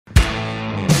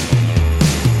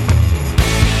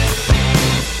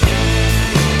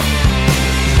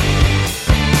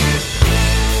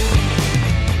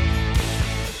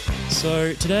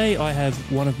So today I have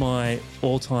one of my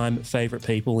all-time favourite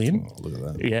people in. Oh, look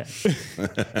at that. Yeah.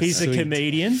 He's a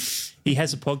comedian. He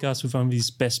has a podcast with one of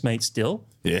his best mates, Dill.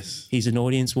 Yes. He's an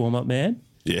audience warm-up man.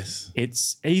 Yes.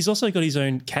 He's also got his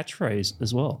own catchphrase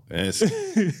as well. Yes.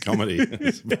 Comedy.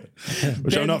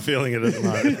 Which I'm not feeling it at the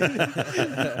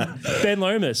moment. Ben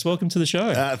Lomas, welcome to the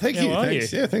show. Thank How you. are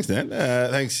Thanks. you? Yeah, thanks, Dan.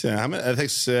 Thanks, Hamid.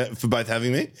 Thanks for both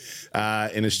having me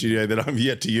in a studio that I'm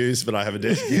yet to use, but I have a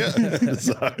desk here.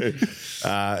 So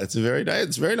it's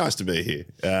very nice to be here.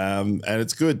 And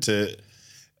it's good to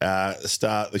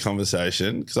start the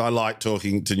conversation because I like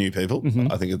talking to new people.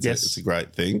 I think it's a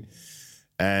great thing.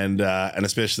 And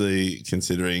especially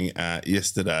considering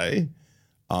yesterday,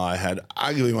 I had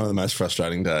arguably one of the most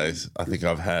frustrating days I think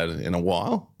I've had in a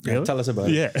while. Really? Tell us about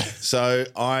it. Yeah. So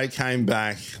I came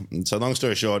back. So long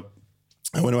story short,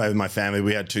 I went away with my family.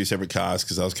 We had two separate cars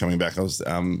because I was coming back. I was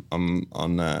on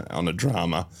a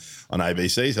drama on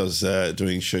ABC. So I was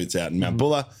doing shoots out in Mount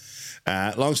Buller.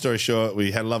 Long story short,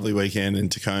 we had a lovely weekend in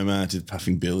Tacoma, did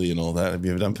Puffing Billy and all that. Have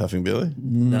you ever done Puffing Billy?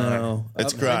 No.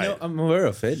 It's great. I'm aware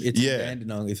of it. It's Yeah.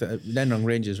 Dandenong. It's Dandenong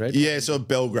Ranges, right? Yeah, so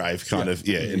Belgrave kind of,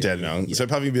 in Dandenong. Yeah. So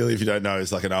Puffing Billy, if you don't know,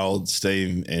 is like an old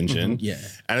steam engine. Yeah.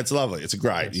 And it's lovely. It's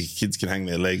great. Your kids can hang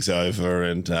their legs over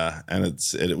and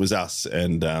it was us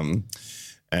and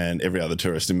every other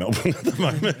tourist in Melbourne at the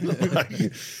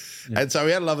moment. And so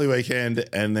we had a lovely weekend,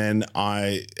 and then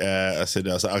I said,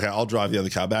 okay, I'll drive the other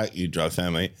car back. You drive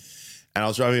family. And I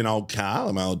was driving an old car,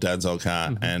 like my old dad's old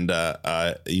car, and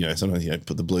sometimes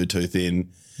put the Bluetooth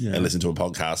in and listen to a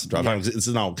podcast and drive home. It's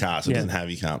an old car, so it doesn't have,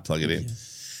 you can't plug it in. Yeah.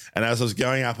 And as I was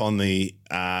going up on the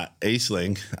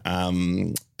Eastlink,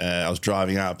 I was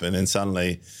driving up, and then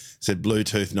suddenly it said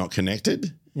Bluetooth not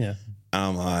connected. Yeah.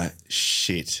 I'm like,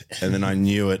 shit. And then I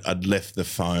knew it. I'd left the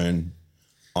phone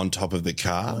on top of the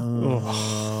car,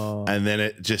 and then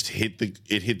it just hit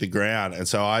the ground, and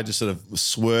so I just sort of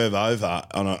swerve over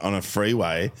on a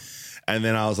freeway, and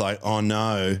then I was like, oh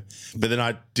no, but then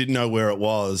I didn't know where it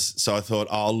was, so I thought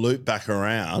I'll loop back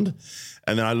around,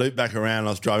 and then I looped back around, and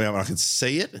I was driving up, and I could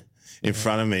see it in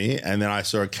front of me, and then I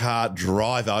saw a car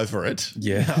drive over it.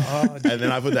 Yeah. And then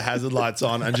I put the hazard lights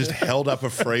on and just held up a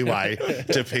freeway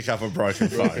to pick up a broken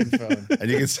phone. And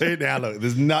you can see it now. Look,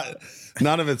 there's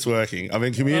none of it's working. I've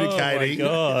been communicating. Oh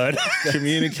my God.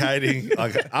 Communicating.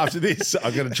 Like, after this,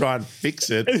 I'm going to try and fix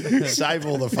it, save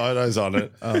all the photos on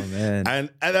it. Oh, man.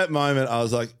 And at that moment, I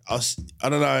was like, I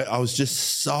was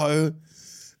just so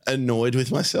annoyed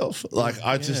with myself. Like,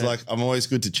 I'm always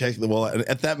good to check the wallet. And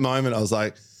at that moment, I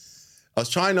was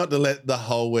trying not to let the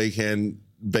whole weekend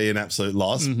be an absolute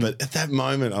loss, but at that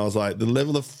moment, I was like, the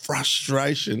level of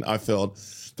frustration I felt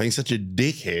being such a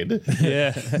dickhead.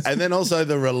 Yeah. And then also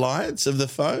the reliance of the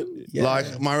phone. Yeah.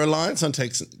 Like, my reliance on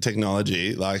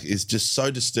technology, like, is just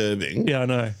so disturbing. Yeah, I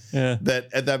know. Yeah.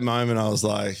 That at that moment, I was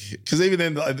like, because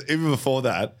even before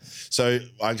that, so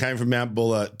I came from Mount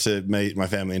Buller to meet my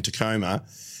family in Tacoma,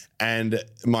 and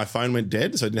my phone went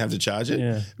dead, so I didn't have to charge it.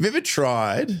 Yeah. Have you ever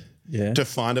tried to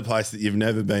find a place that you've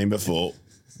never been before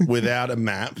without a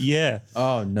map? Yeah.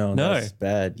 Oh, no. That's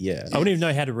bad. Yeah. I wouldn't even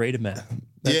know how to read a map.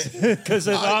 Because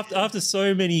after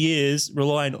so many years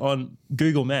relying on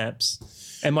Google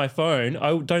Maps and my phone,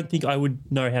 I don't think I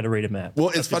would know how to read a map. Well,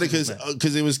 it's funny because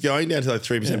it was going down to like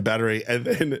 3% battery, and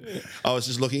then I was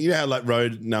just looking. You know how like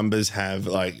road numbers have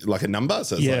like a number,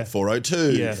 so it's like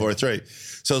 402, 403.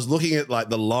 So I was looking at like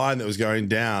the line that was going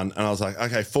down, and I was like,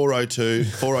 okay, 402,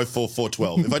 404,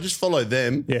 412. If I just follow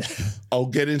them, I'll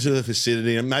get into the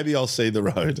vicinity and maybe I'll see the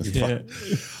road.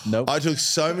 Nope. I took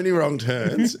so many wrong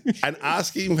turns and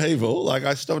asking people, like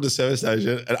I stopped at a service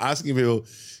station and asking people,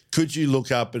 could you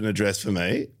look up an address for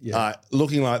me? Yeah.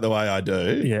 Looking like the way I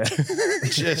do. Yeah.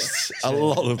 Just a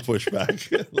lot of pushback.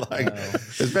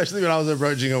 Especially when I was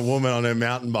approaching a woman on her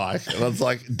mountain bike and it's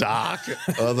like dark.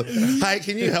 I was like, hey,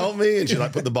 can you help me? And she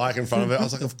like put the bike in front of her. I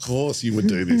was like, of course you would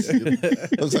do this.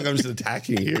 It looks like I'm just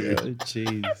attacking you.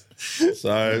 Jeez.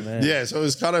 So, so it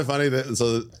was kind of funny that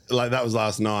that was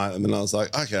last night. And then I was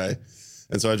like, okay.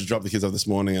 And so I just dropped the kids off this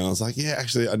morning and I was like, yeah,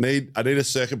 actually I need a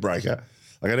circuit breaker.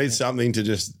 Like I need something to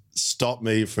just stop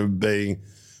me from being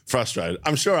frustrated.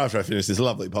 I'm sure after I finish this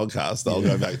lovely podcast, I'll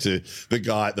go back to the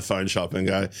guy at the phone shop and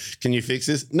go, can you fix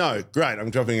this? No, great.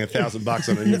 I'm dropping $1,000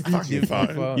 on a new fucking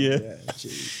phone. Yeah.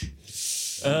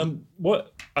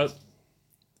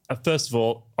 First of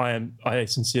all, I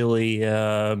sincerely,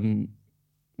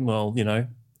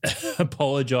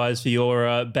 apologize for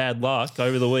your bad luck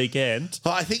over the weekend.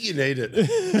 Oh, I think you need it.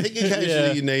 I think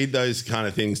occasionally you need those kind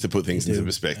of things to put things into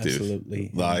perspective.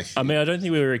 Absolutely. Like, I mean, I don't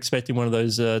think we were expecting one of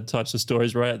those types of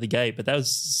stories right at the gate, but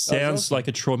sounds awesome. like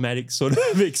a traumatic sort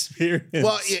of experience.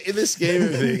 well, yeah, in the scheme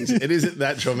of things, it isn't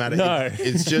that traumatic. No.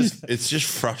 It's just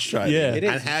frustrating. Yeah. It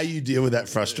is. And how you deal with that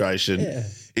frustration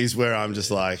is where I'm just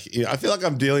like, I feel like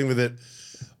I'm dealing with it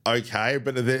okay,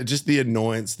 but just the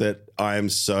annoyance that I am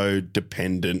so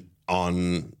dependent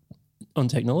on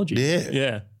technology.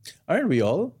 Yeah. Aren't we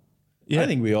all? Yeah. I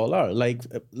think we all are. Like,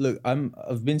 look,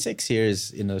 I've been 6 years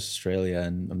in Australia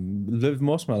and lived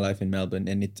most of my life in Melbourne,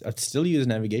 and I still use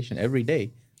navigation every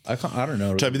day. I don't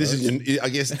know. Toby, this is, I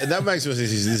guess, and that makes more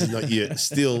sense. This is not your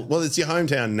still. Well, it's your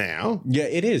hometown now, Yeah,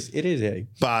 it is. It is. Yeah.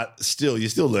 but still, you're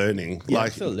still learning. Yeah, I'm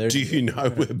like, still learning. do you know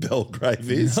where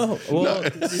Belgrave is? Oh, well,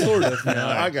 sort of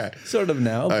now. Okay. Sort of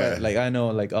now, but Okay. like I know,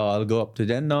 like I'll go up to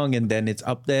Dandenong, and then it's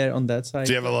up there on that side.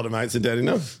 Do you have a lot of mates in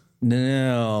Dandenong?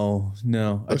 No.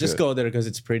 I just Okay. go there because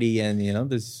it's pretty, and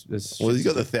there's. Well, you've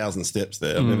got the 1,000 steps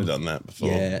there. I've never done that before.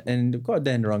 Yeah, and they've got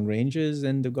Dandenong ranges,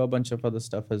 and they've got a bunch of other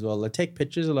stuff as well. I take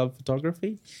pictures. I love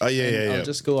photography. Oh, yeah, And yeah. I'll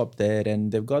just go up there,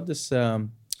 and they've got this.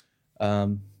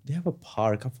 They have a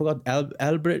park. I forgot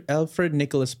Alfred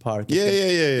Nicholas Park. Yeah.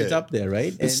 It's up there,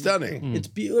 right? It's stunning. It's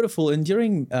beautiful, and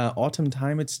during autumn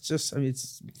time, it's just. I mean,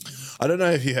 it's I don't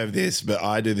know if you have this, but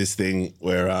I do this thing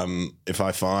where if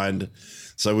I find,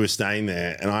 so we were staying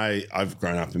there, and I've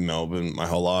grown up in Melbourne my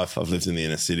whole life. I've lived in the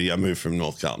inner city. I moved from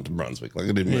North Carlton to Brunswick. Like,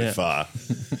 I didn't move far.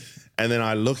 And then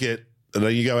I look at, and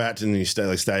then you go out and you stay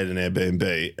at an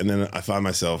Airbnb, and then I find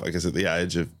myself, I guess, at the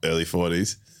age of early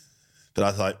 40s, that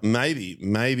I thought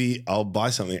maybe I'll buy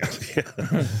something out here.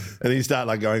 And then you start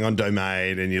like going on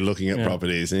Domain, and you're looking at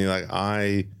properties, and you're like,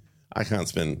 I can't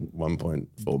spend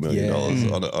 $1.4 million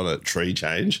on a tree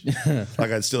change. Like,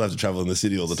 I'd still have to travel in the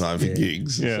city all the time for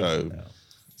gigs. Yeah. So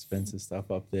expensive stuff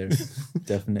up there,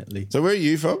 definitely. where are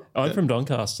you from? I'm from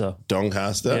Doncaster.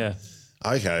 Doncaster?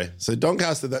 Yeah. Okay. So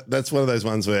Doncaster, that's one of those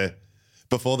ones where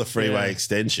before the freeway Yeah.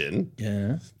 extension,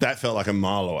 Yeah. that felt like a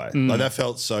mile away. Like, that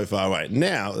felt so far away.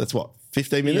 Now, that's what,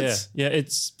 15 minutes? Yeah,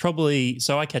 it's probably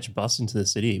so I catch a bus into the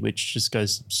city, which just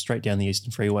goes straight down the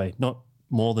Eastern Freeway, not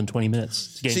more than 20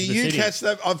 minutes to get So into the you city. catch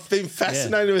that? I've been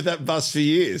fascinated with that bus for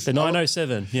years. The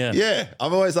 907, yeah. Yeah,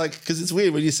 I'm always like, because it's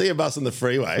weird when you see a bus on the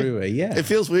freeway. Yeah. It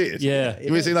feels weird. Yeah. You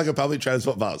ever see like a public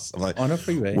transport bus? I'm like, On a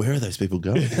freeway. where are those people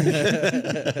going?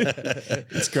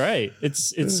 It's great.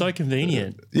 It's so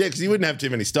convenient. Yeah, because you wouldn't have too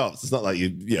many stops. It's not like you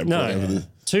pull over No,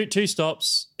 the- two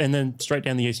stops and then straight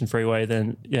down the Eastern Freeway.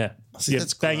 Then See,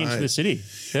 that's bang into great. the city.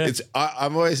 Yeah.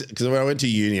 I'm always, because when I went to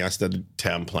uni, I studied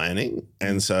town planning,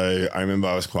 and so I remember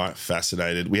I was quite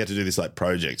fascinated. We had to do this like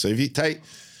project. So if you take,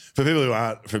 for people who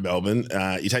aren't from Melbourne,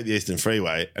 you take the Eastern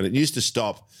Freeway, and it used to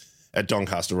stop at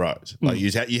Doncaster Road. Like you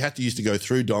had to used to go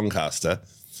through Doncaster.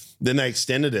 Then they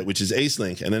extended it, which is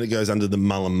Eastlink, and then it goes under the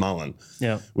Mullen,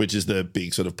 Yeah. which is the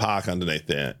big sort of park underneath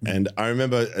there. And I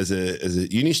remember as a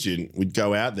uni student, we'd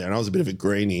go out there, and I was a bit of a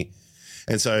greenie,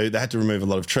 and so they had to remove a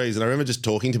lot of trees. And I remember just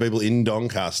talking to people in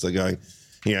Doncaster, going,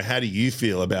 how do you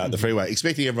feel about the freeway?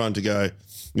 Expecting everyone to go,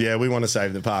 yeah, we want to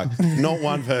save the park. Not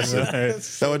one person.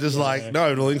 They were just like,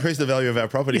 no, it'll increase the value of our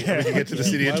property. We can get to the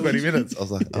city in 20 minutes. I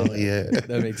was like, oh yeah,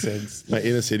 That makes sense. my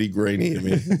inner city greenie in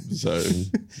me. So.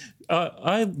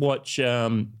 I watch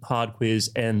Hard Quiz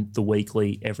and The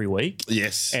Weekly every week,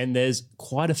 Yes. and there's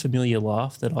quite a familiar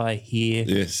laugh that I hear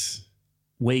Yes.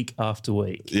 week after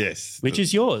week. Yes. Which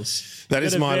is yours. That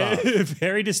is my laugh.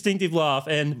 Very distinctive laugh.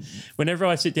 And whenever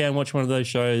I sit down and watch one of those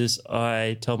shows,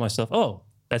 I tell myself, oh,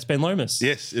 that's Ben Lomas.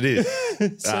 Yes, it is.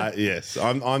 Yes.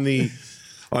 I'm the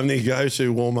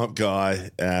go-to warm-up guy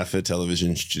for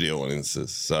television studio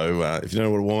audiences. So if you don't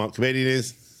know what a warm-up comedian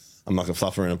is, I'm like a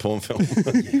fluffer in a porn film.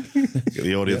 Get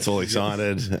the audience all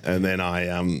excited, and then I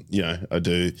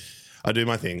do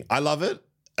my thing. I love it.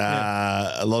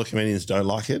 A lot of comedians don't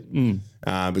like it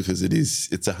because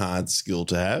it's a hard skill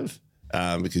to have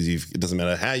because it doesn't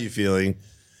matter how you're feeling.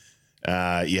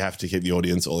 You have to keep the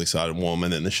audience all excited and warm,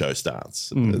 and then the show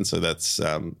starts. And so that's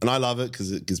and I love it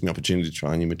because it gives me opportunity to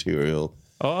try new material.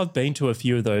 Oh, I've been to a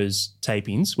few of those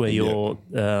tapings where you're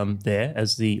there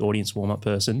as the audience warm-up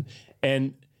person,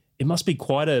 and it must be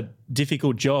quite a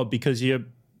difficult job because you're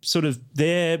sort of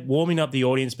there warming up the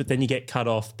audience, but then you get cut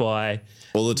off by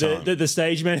All the time. the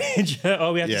stage manager.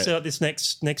 Oh, we have to set up this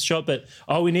next shot, but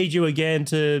we need you again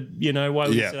to while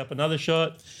we set up another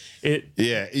shot. Well,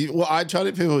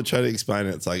 people try to explain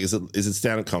it. It's like, is it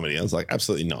stand-up comedy? I was like,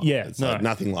 absolutely not. Yeah, it's no. like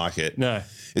nothing like it. No.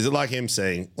 Is it like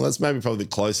emceeing? Well, that's maybe probably the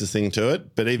closest thing to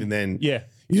it. But even then, Yeah.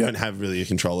 you don't have really a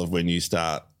control of when you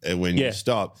start and when you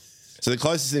stop. So the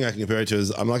closest thing I can compare it to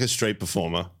is I'm like a street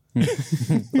performer.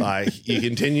 Like you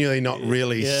continually not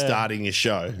really starting your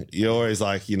show. You're always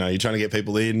like, you know, you're trying to get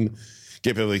people in,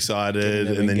 get people excited,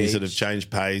 and then you sort of change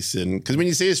pace. And because when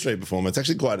you see a street performer, it's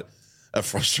actually quite a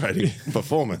frustrating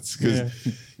performance because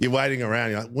you're waiting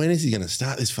around. You're like, when is he going to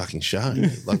start this fucking show?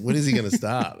 Like, when is he going to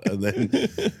start? And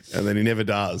then he never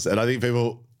does. And I think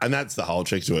people, and that's the whole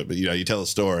trick to it. But you know, you tell a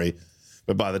story,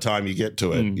 but by the time you get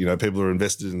to it, you know, people are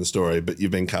invested in the story, but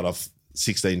you've been cut off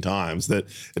 16 times that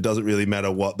it doesn't really matter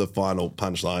what the final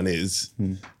punchline is.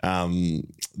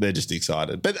 They're just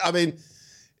excited. But I mean,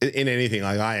 in anything,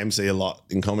 like I MC a lot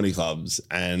in comedy clubs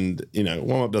and, you know,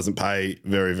 warm-up doesn't pay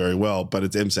very, very well, but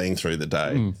it's MCing through the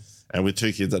day. And with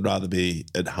 2 kids, I'd rather be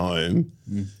at home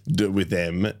with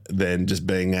them than just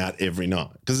being out every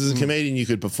night. Because as a comedian, you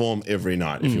could perform every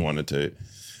night if you wanted to.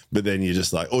 But then you're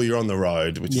just like, oh, you're on the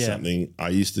road, which is something I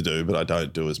used to do, but I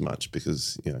don't do as much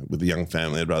because, you know, with a young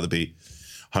family, I'd rather be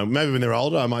home. Maybe when they're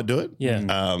older, I might do it.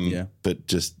 But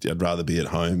just I'd rather be at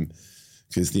home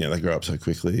because, you know, they grow up so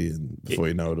quickly and before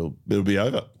you know it, it'll be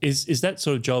over. Is that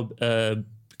sort of job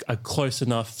close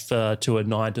enough to a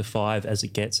 9 to 5 as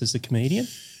it gets as a comedian?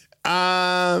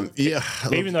 Yeah.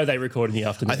 Even though they record in the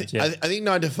afternoon. I think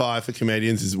 9 to 5 for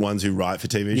comedians is ones who write for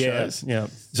TV shows. Yeah.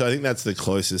 So I think that's the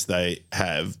closest they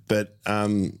have. But,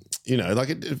 you know, like,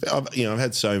 I've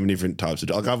had so many different types of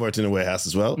jobs. Like I've worked in a warehouse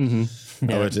as well.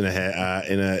 I worked in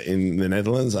in the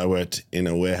Netherlands. I worked in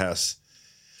a warehouse,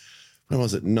 when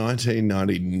was it?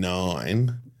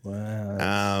 1999.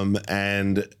 Wow.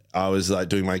 And I was like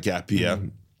doing my gap year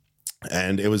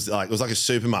and it was like a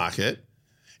supermarket.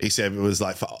 Except it was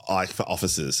like for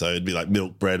officers. So it'd be like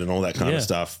milk, bread and all that kind of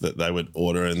stuff that they would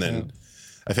order. And then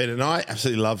I fed it and I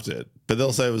absolutely loved it. But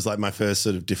also it was like my first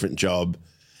sort of different job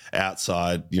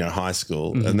outside, you know, high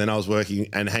school. And then I was working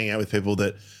and hanging out with people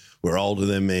that were older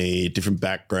than me, different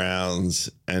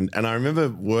backgrounds. And I remember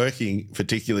working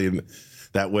particularly in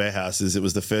that warehouse as it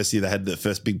was the first year they had the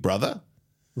first Big Brother.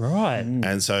 Right.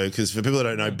 And so, because for people that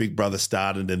don't know, Big Brother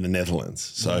started in the Netherlands.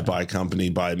 So by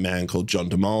a man called John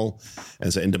de Mol.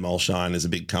 And so in de Molshine is a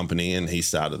big company and he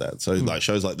started that. So like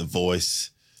shows like The Voice,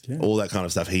 all that kind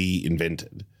of stuff he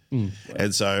invented.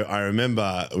 And so I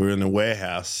remember we were in a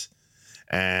warehouse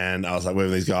and I was like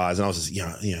with these guys and I was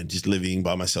just, you know, just living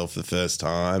by myself for the first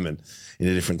time and in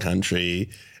a different country.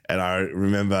 And I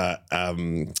remember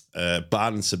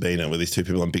Bart and Sabina were these 2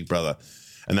 people on Big Brother.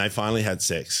 And they finally had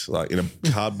sex, like in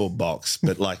a cardboard box,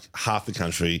 but like half the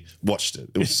country watched it.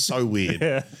 It was so weird.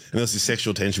 And there was this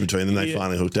sexual tension between them. They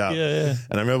finally hooked up. And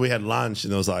I remember we had lunch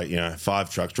and there was like, you know, 5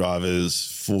 truck drivers,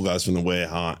 4 guys from the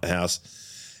warehouse,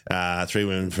 3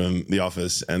 women from the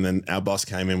office. And then our boss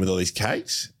came in with all these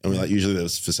cakes. And we're like, usually that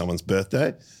was for someone's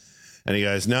birthday. And he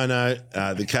goes, no,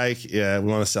 the cake, we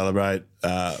want to celebrate.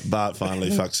 Bart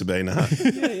finally fucked Sabina.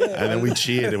 And then we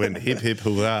cheered and went hip, hip,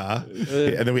 hurrah.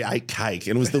 And then we ate cake.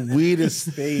 And it was the weirdest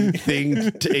thing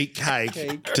to eat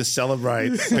cake to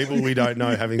celebrate people we don't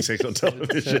know having sex on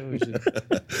television.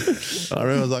 I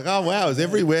remember I was like, oh, wow, is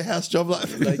every warehouse job like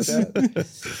that?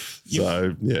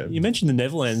 So, yeah. You mentioned the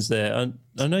Netherlands there.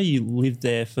 I know you lived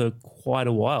there for quite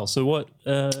a while. So what...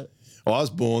 I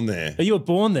was born there. Oh, you were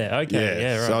born there? Okay,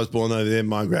 yeah, right. So I was born over there,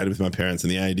 migrated with my parents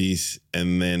in the 80s,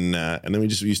 and then we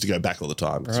just used to go back all the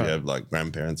time because we have like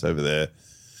grandparents over there.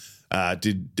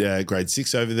 Did grade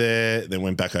 6 over there, then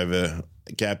went back over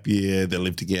gap year, then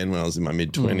lived again when I was in my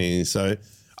mid-20s. So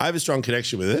I have a strong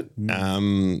connection with it.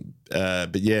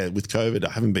 But yeah, with COVID,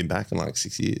 I haven't been back in like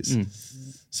 6 years.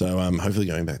 So I'm hopefully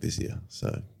going back this year.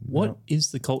 So what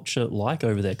is the culture like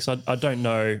over there? Because I don't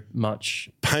know much.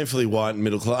 Painfully white and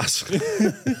middle class.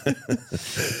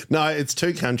 No, it's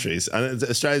 2 countries. And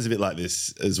Australia's a bit like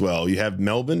this as well. You have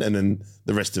Melbourne and then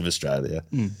the rest of Australia.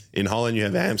 In Holland, you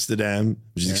have Amsterdam,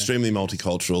 which is extremely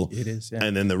multicultural. It is,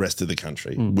 and then the rest of the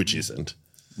country, which isn't.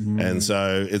 And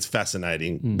so it's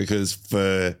fascinating because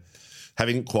for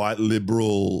having quite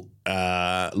liberal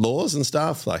laws and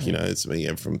stuff, like, you know, it's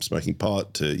from smoking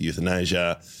pot to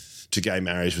euthanasia to gay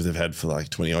marriage, which they've had for like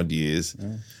 20 odd years.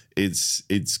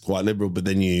 It's quite liberal, but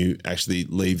then you actually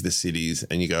leave the cities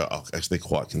and you go, oh, actually they're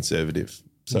quite conservative.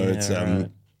 So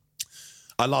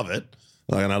I love it.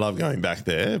 Like, and I love going back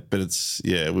there, but it's,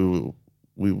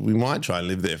 we might try and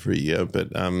live there for a year,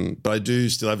 but I do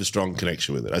still have a strong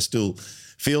connection with it. I still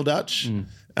feel Dutch.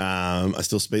 I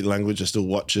still speak the language. I still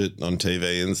watch it on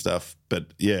TV and stuff. But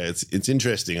yeah, it's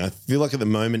interesting. I feel like at the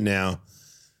moment now,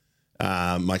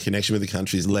 my connection with the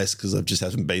country is less because I just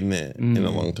haven't been there in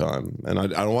a long time. And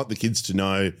I want the kids to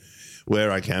know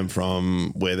where I came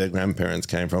from, where their grandparents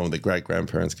came from, where their great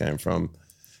grandparents came from.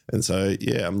 And so,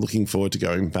 yeah, I'm looking forward to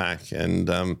going back. And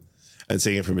and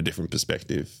seeing it from a different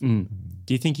perspective. Do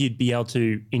you think you'd be able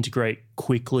to integrate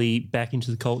quickly back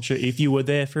into the culture if you were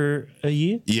there for a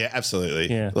year? Yeah, absolutely.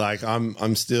 Yeah. Like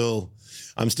I'm still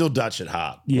Dutch at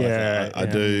heart. Yeah, Like,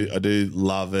 I do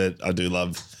love it. I do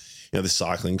love, the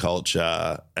cycling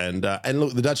culture, and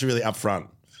look, the Dutch are really upfront,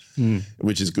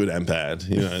 which is good and bad.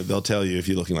 They'll tell you if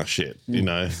you're looking like shit.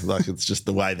 Like it's just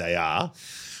the way they are,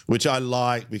 which I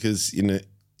like because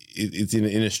it's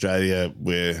in Australia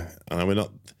where we're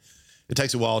not. It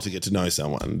takes a while to get to know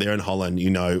someone. They're in Holland, you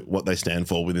know what they stand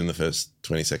for within the first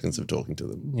 20 seconds of talking to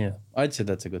them. Yeah. I'd say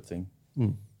that's a good thing.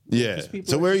 Yeah.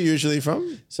 So where are you usually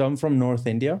from? So I'm from North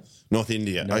India. North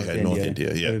India. North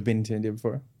India. Yeah. Have you been to India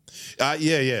before?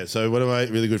 Yeah. So one of my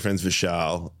really good friends,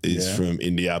 Vishal, is from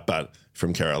India, but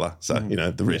from Kerala. So,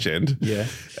 the rich end. Yeah.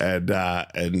 And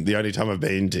the only time I've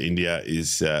been to India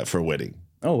is for a wedding.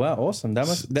 Oh wow, awesome!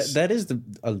 That's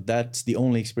the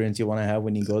only experience you want to have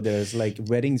when you go there. It's like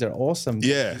weddings are awesome.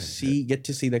 Yeah, get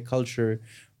to see the culture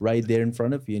right there in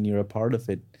front of you, and you're a part of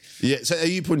it. Yeah. So are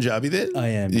you Punjabi then? I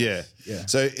am. Yeah. Yeah.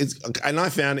 So and I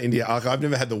found India. Like I've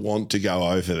never had the want to go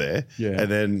over there. Yeah. And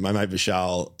then my mate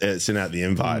Vishal sent out the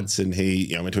invites, and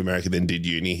he went to America, then did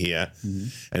uni here,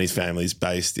 and his family's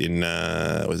based in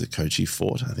was it Kochi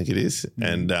Fort, I think it is,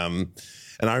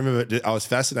 And I remember I was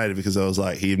fascinated because I was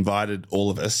like, he invited all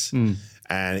of us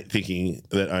and thinking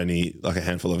that only like a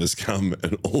handful of us come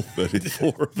and all 34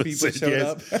 of us People said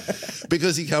showed yes.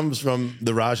 Because he comes from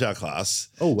the Raja class.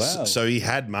 Oh, wow. So he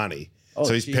had money. Oh,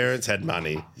 so his geez. parents had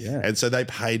money. Yeah. And so they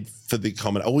paid for the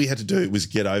accommodation. All we had to do was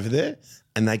get over there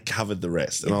and they covered the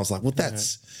rest. And I was like, well,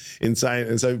 that's insane.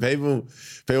 And so people,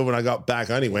 when I got back,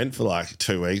 I only went for like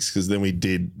 2 weeks because then we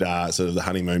did sort of the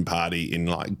honeymoon party in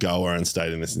like Goa and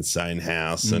stayed in this insane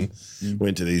house and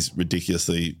went to these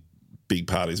ridiculously big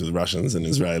parties with Russians and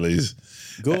Israelis.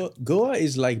 Goa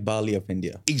is like Bali of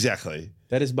India. Exactly.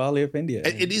 That is Bali of India.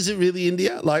 It isn't really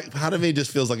India. Like part of me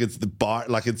just feels like it's the bar,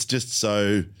 like it's just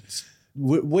so.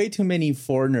 Way too many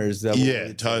foreigners.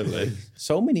 Totally.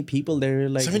 So many people there.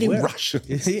 Like so many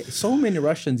Russians. So many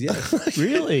Russians. Yes.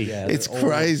 Really? Yeah, it's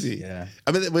crazy. Yeah.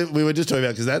 I mean, we were just talking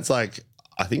about because that's like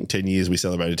I think 10 years. We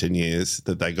celebrated 10 years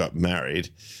that they got married.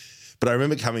 But I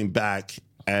remember coming back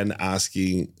and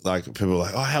asking like people were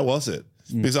like, "Oh, how was it?"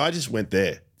 Because I just went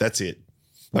there. That's it.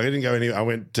 Like I didn't go anywhere. I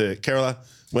went to Kerala.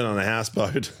 Went on a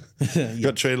houseboat,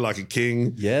 got treated like a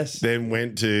king. Yes. Then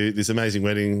went to this amazing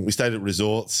wedding. We stayed at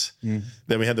resorts.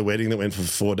 Then we had the wedding that went for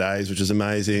 4 days, which was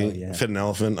amazing. Oh, yeah. Fed an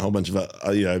elephant, a whole bunch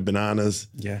of bananas.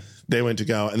 Yeah. Then went to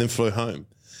go and then flew home.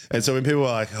 And so when people were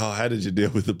like, "Oh, how did you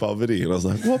deal with the poverty?" And I was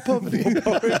like, "What poverty?"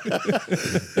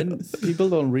 And people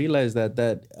don't realize that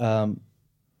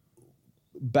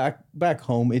back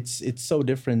home, it's so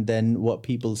different than what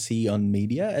people see on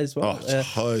media as well. Oh,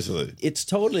 totally. It's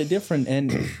totally different,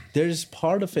 and there's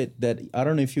part of it that I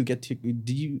don't know if you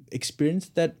do you experience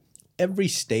that every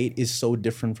state is so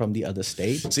different from the other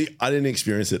state? See, I didn't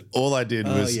experience it. All I did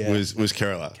was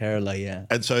Kerala. Kerala, yeah.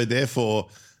 And so therefore,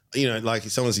 like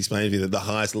someone's explained to me that the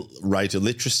highest rate of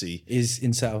literacy Is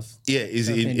in South. Yeah, is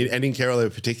and in Kerala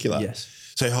in particular. Yes.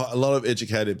 So a lot of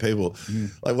educated people.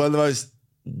 Like one of the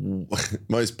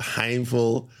most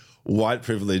painful white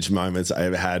privilege moments I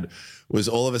ever had was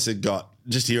all of us had got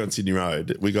just here on Sydney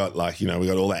Road. We got we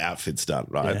got all our outfits done,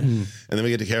 right? And then we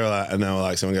get to Kerala and they were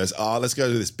like, someone goes, "Oh, let's go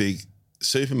to this big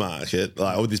supermarket,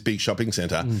 or this big shopping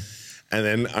centre." And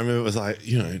then I remember it was like,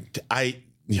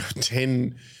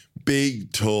 10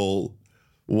 big, tall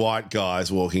white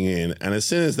guys walking in, and as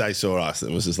soon as they saw us,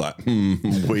 it was just like,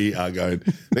 they're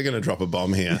going to drop a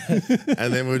bomb here.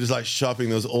 And then we were just like shopping.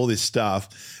 There was all this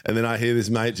stuff, and then I hear this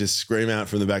mate just scream out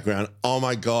from the background, "Oh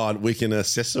my God, we can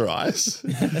accessorize."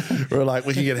 We're like,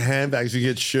 we can get handbags, we can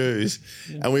get shoes,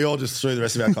 and we all just threw the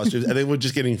rest of our costumes, and then we're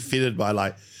just getting fitted by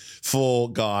like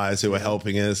 4 guys who were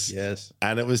helping us. Yes.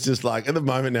 And it was just like, at the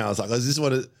moment now, I was like, is this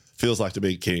what it feels like to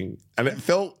be king? And it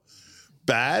felt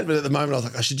bad, but at the moment I was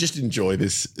like, I should just enjoy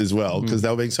this as well, because they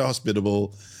were being so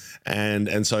hospitable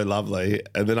and so lovely.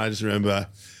 And then I just remember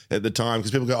at the time,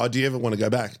 because people go, "Oh, do you ever want to go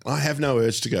back?" I have no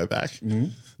urge to go back,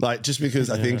 like just because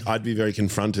I think I'd be very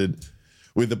confronted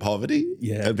with the poverty.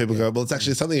 Yeah, and people go, "Well, it's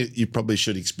actually something you probably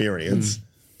should experience."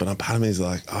 But a part of me is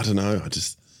like, I don't know, I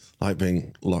just like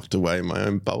being locked away in my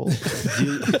own bubble.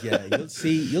 You'll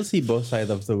see both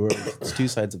sides of the world. It's 2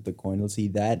 sides of the coin. You'll see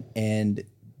that and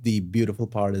the beautiful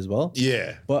part as well.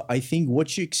 Yeah. But I think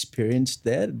what you experienced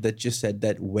there, that you said,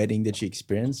 that wedding that you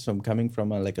experienced from coming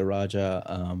from a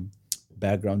Raja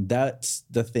background, that's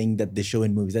the thing that they show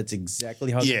in movies. That's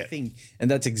exactly how they think. And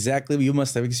that's exactly, you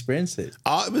must have experienced it.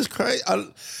 Oh, it was crazy.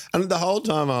 And the whole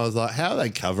time I was like, how are they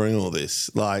covering all this?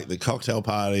 Like the cocktail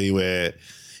party where,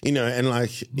 you know, and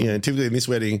like, you know, typically in this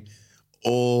wedding,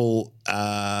 all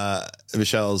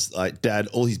Michelle's like dad,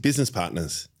 all his business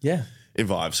partners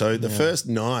involved. So the first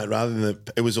night, rather than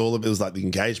it was like the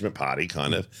engagement party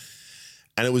kind of,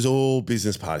 and it was all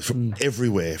business parties from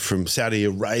everywhere, from Saudi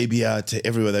Arabia to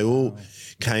everywhere. They all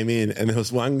came in, and there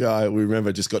was one guy we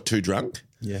remember just got too drunk.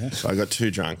 Yeah. So I got too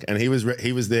drunk, and he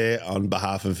was there on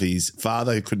behalf of his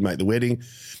father who couldn't make the wedding,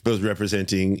 but was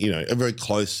representing, you know, a very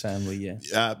close family,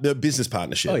 the business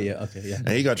partnership. Oh yeah, okay, yeah. And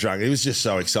he got drunk. He was just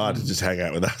so excited to just hang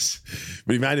out with us,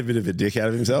 but he made a bit of a dick out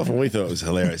of himself, and we thought it was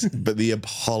hilarious. But the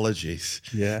apologies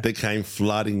that came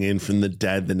flooding in from the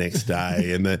dad the next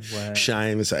day, and the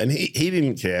shame, and he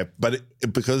didn't care, but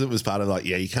because it was part of like,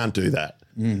 you can't do that.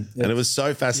 And it was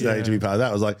so fascinating to be part of that.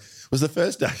 I was like, it was the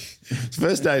first day. The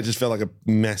first day, it just felt like a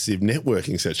massive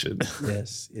networking session.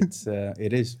 Yes,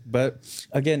 it is. But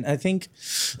again, I think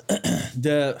it's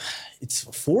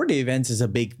 4-day events is a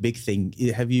big thing.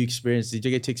 Have you experienced? Did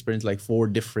you get to experience like 4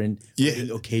 different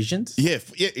occasions? Yeah,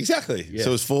 exactly. Yeah. So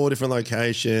it was 4 different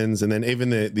locations, and then even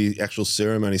the actual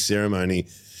ceremony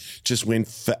just went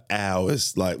for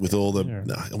hours, like with all the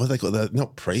what do they call that?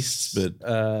 Not priests, but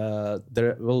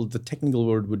the technical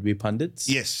word would be pundits.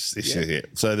 Yes.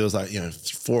 So there was like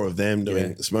 4 of them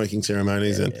doing smoking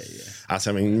ceremonies, and us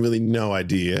having really no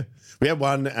idea. We had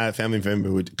one family member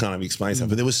who would kind of explain stuff,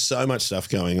 but there was so much stuff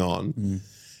going on.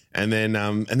 And then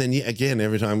again,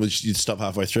 every time you'd stop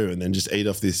halfway through and then just eat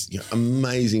off this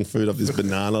amazing food off this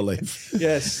banana leaf.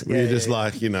 Yes, you're just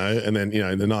like, and then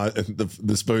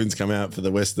the spoons come out for the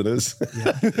Westerners.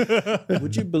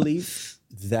 Would you believe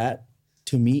that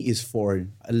to me is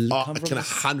foreign? I can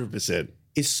 100%.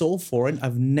 It's so foreign.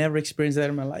 I've never experienced that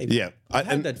in my life. Yeah, I've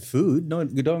had that food. No,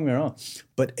 don't get me wrong,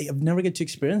 but I've never get to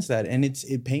experience that, and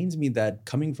it pains me that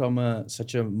coming from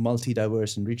such a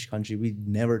multi-diverse and rich country, we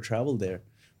never traveled there.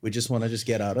 We just want to just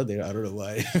get out of there. I don't know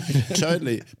why.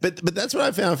 Totally. But that's what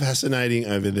I found fascinating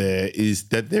over there is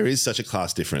that there is such a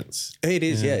class difference. It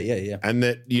is, yeah. And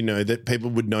that, that people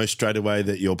would know straight away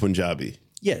that you're Punjabi.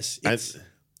 Yes. It's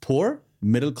poor,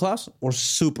 middle class, or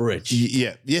super rich.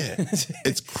 Yeah.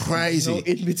 It's crazy. There's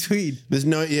no in between. There's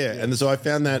no, And so I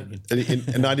found that,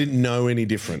 and I didn't know any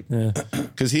different.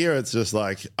 Because here it's just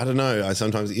like, I don't know,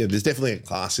 there's definitely a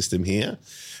class system here,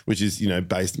 which is,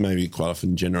 based maybe quite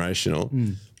often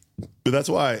generational. But that's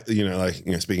why,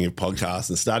 speaking of podcasts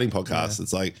and starting podcasts,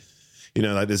 it's like,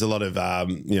 like there's a lot of,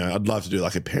 I'd love to do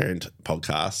like a parent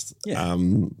podcast. Yeah.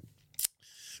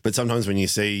 But sometimes when you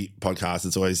see podcasts,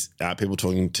 it's always people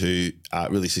talking to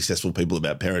really successful people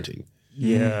about parenting.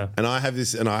 Yeah. And I have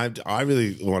this, and I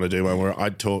really want to do one where I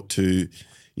talk to,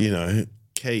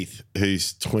 Keith,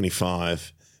 who's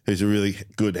 25, who's a really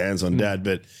good hands-on dad,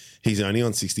 but he's only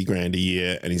on 60 grand a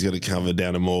year and he's got to cover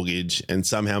down a mortgage and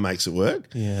somehow makes it work.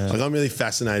 Yeah. Like I'm really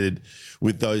fascinated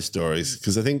with those stories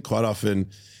because I think quite often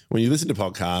when you listen to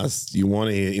podcasts, you want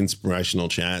to hear inspirational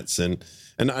chats and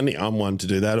I'm one to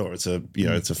do that, or it's a,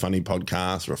 it's a funny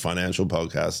podcast or a financial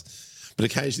podcast. But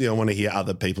occasionally I want to hear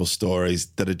other people's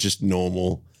stories that are just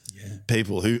normal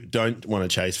people who don't want to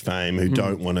chase fame, who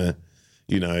don't want to,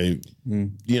 you know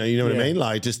what I mean?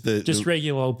 Like just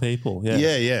regular old people.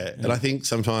 Yeah. Yeah. And I think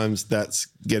sometimes that's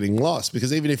getting lost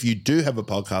because even if you do have a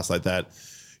podcast like that,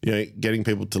 getting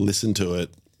people to listen to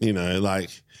it,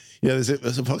 there's a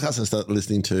podcast I started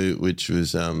listening to, which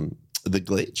was The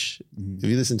Glitch. Have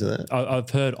you listened to that? I've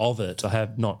heard of it. I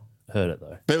have not heard it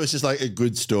though. But it was just like a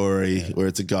good story where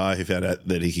it's a guy who found out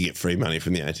that he could get free money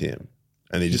from the ATM.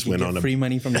 And he just went on free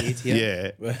money from the ATM.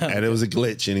 Yeah, wow. And it was a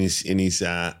glitch in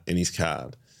his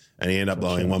card, and he ended up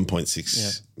blowing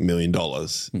 $1.6 million,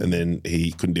 and then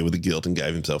he couldn't deal with the guilt and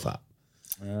gave himself up.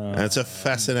 And it's a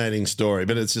fascinating story,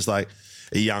 but it's just like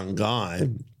a young guy,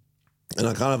 and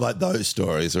I kind of like those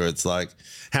stories where it's like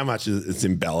how much it's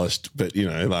embellished, but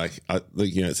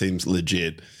it seems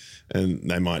legit, and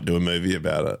they might do a movie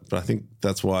about it. But I think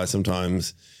that's why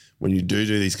sometimes when you do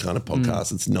these kind of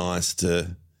podcasts, it's nice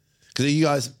to. Because are you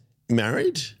guys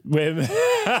married? No,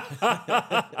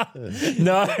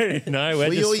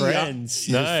 we're just friends.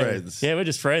 Friends. Yeah, we're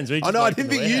just friends. We just I didn't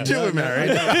think you two were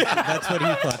married. That's what he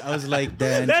thought. I was like,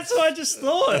 Dan. That's what I just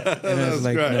thought. And I was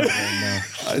like, no.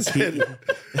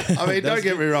 I mean, don't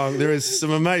get me wrong. There is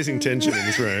some amazing tension in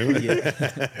this room.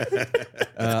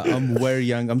 I'm very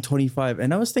young. I'm 25.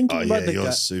 And I was thinking about the guy.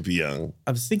 You're super young.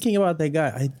 I was thinking about that guy.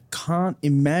 I can't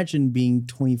imagine being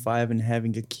 25 and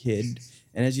having a kid.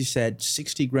 And as you said,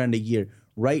 60 grand a year.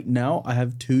 Right now, I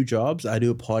have 2 jobs. I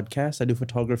do a podcast. I do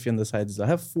photography on the side. I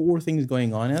have 4 things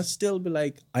going on. And I'll still be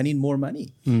like, I need more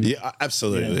money. Yeah,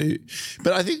 absolutely. Yeah.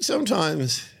 But I think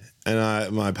sometimes,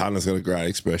 and my partner's got a great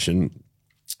expression,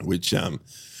 which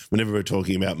whenever we're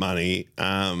talking about money,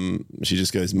 she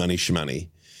just goes money shmoney.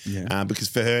 Yeah. Because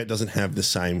for her, it doesn't have the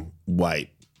same weight,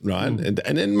 right? And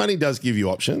then money does give you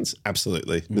options.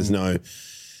 Absolutely. There's no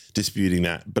disputing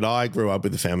that. But I grew up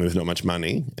with a family with not much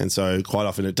money. And so quite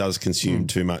often it does consume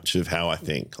too much of how I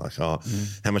think. Like, how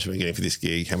much am I getting for this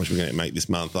gig? How much am I going to make this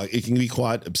month? Like, it can be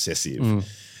quite obsessive.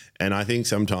 And I think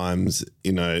sometimes,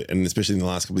 and especially in the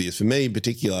last couple of years, for me in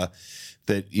particular,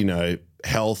 that,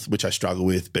 health, which I struggle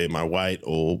with, be it my weight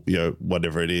or,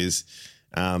 whatever it is,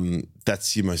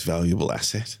 that's your most valuable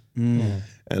asset. And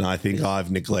I think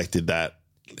I've neglected that.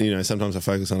 Sometimes I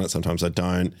focus on it, sometimes I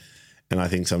don't. And I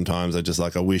think sometimes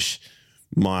I wish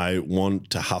my want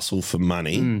to hustle for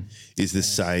money is the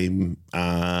same.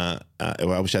 I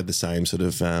wish I had the same sort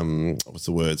of,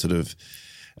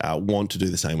 want to do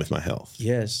the same with my health.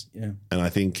 Yes. Yeah. And I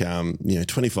think,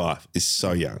 25 is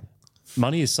so young.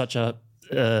 Money is such a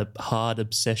hard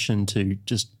obsession to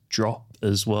just drop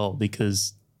as well,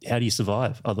 because how do you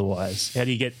survive otherwise? How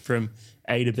do you get from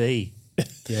A to B?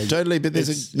 Yeah, totally. But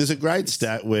there's a great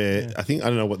stat where I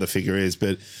don't know what the figure is,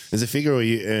 but there's a figure where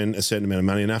you earn a certain amount of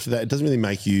money, and after that, it doesn't really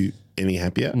make you any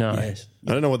happier. No. Yes.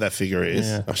 I don't know what that figure is.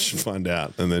 Yeah. I should find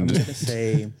out. And then I'm going to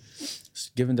say,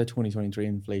 given the 2023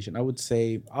 inflation, I would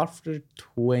say after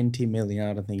 20 million,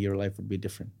 I don't think your life would be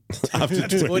different. after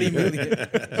 20 million. I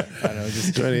don't know,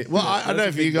 just 20. Well, I don't know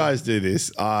if you guys do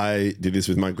this. I did this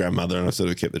with my grandmother, and I've sort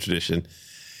of kept the tradition.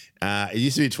 It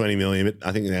used to be 20 million, but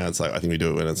I think now I think we do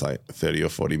it when it's like 30 or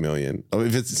 40 million. Or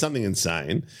if it's something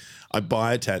insane, I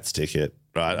buy a Tats ticket,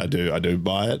 right? I do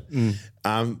buy it.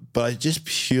 But I just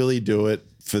purely do it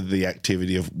for the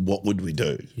activity of what would we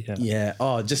do? Yeah.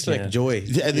 Oh, just like joy.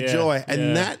 Yeah, the joy.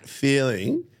 And that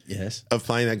feeling Yes. of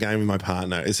playing that game with my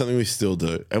partner is something we still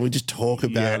do. And we just talk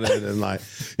about it and like,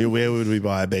 where would we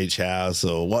buy a beach house,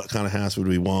 or what kind of house would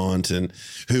we want, and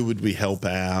who would we help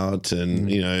out, and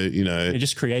You're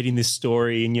just creating this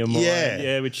story in your mind.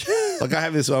 Yeah. Which like I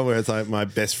have this one where it's like one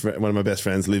of my best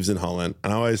friends lives in Holland,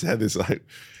 and I always had this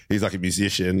he's like a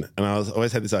musician, and I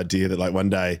always had this idea that like one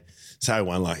day, say I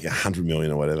won like 100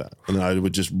 million or whatever, and I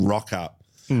would just rock up,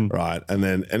 right, and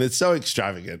it's so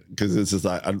extravagant because it's just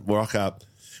like I'd rock up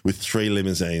with 3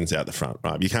 limousines out the front,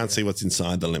 right? You can't see what's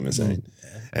inside the limousine.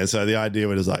 And so the idea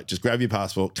was like, just grab your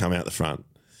passport, come out the front.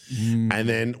 And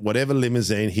then whatever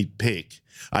limousine he'd pick,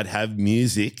 I'd have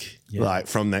music like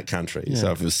from that country.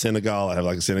 So if it was Senegal, I'd have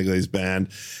like a Senegalese band,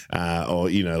 or,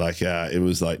 it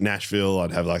was like Nashville, I'd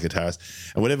have like a terrace.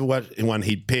 And whatever one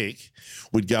he'd pick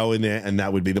would go in there, and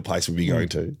that would be the place we'd be going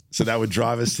to. So that would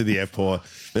drive us to the airport,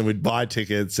 then we'd buy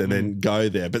tickets and then go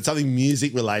there. But something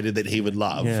music related that he would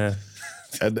love. yeah.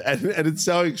 And it's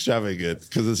so extravagant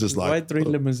because it's just like, Why 3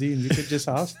 limousines? You could just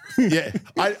ask. yeah,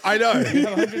 I know.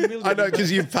 100 million. I know, because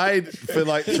you paid for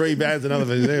like 3 bands and other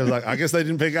things. I was like, I guess they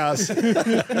didn't pick us.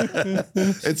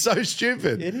 It's so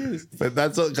stupid. It is. But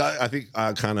that's what I think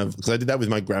because I did that with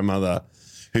my grandmother,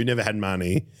 who never had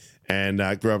money and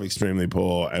grew up extremely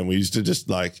poor. And we used to just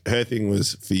like, her thing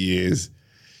was for years,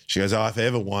 she goes, if I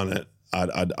ever won it,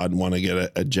 I'd want to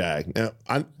get a Jag. Now,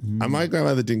 my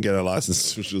grandmother didn't get her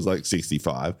license when she was like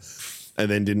 65 and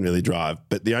then didn't really drive.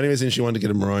 But the only reason she wanted to get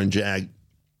a maroon Jag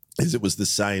is it was the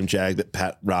same Jag that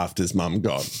Pat Rafter's mum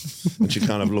got. And she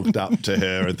kind of looked up to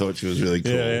her and thought she was really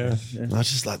cool. Yeah. And I was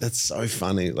just like, that's so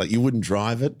funny. Like, you wouldn't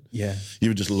drive it. Yeah. You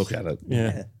would just look at it.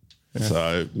 Yeah.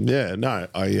 So,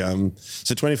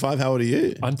 so 25, how old are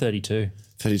you? I'm 32.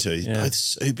 32. You're both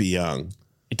super young.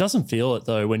 It doesn't feel it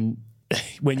though when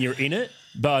you're in it,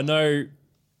 but I know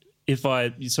if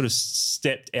I sort of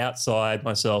stepped outside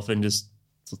myself and just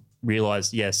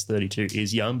realized, yes, 32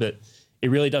 is young, but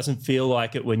it really doesn't feel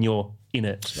like it when you're in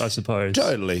it, I suppose.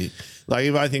 Totally. Like,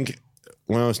 if I think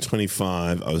when I was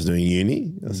 25, I was doing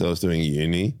uni. So I was doing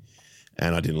uni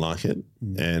and I didn't like it,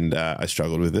 and I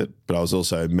struggled with it, but I was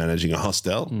also managing a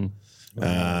hostel. So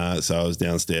I was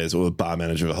downstairs, or the bar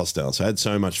manager of a hostel. So I had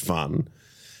so much fun.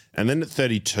 And then at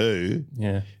 32,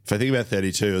 if I think about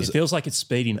 32, it feels like it's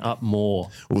speeding up more.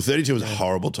 Well, 32 was a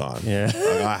horrible time. Yeah.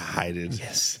 Like, I hated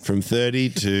from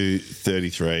 30 to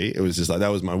 33. It was just like, that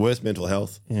was my worst mental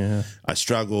health. Yeah. I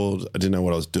struggled. I didn't know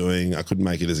what I was doing. I couldn't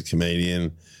make it as a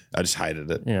comedian. I just hated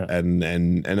it. Yeah. And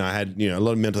I had, a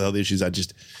lot of mental health issues I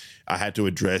had to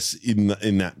address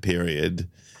in that period.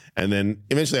 And then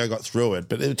eventually I got through it,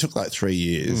 but it took like 3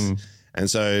 years. And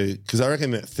so, because I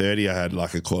reckon at 30, I had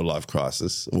like a quarter life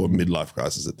crisis or midlife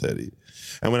crisis at 30.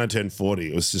 And when I turned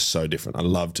 40, it was just so different. I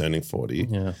loved turning 40,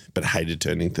 but hated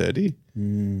turning 30.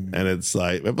 And it's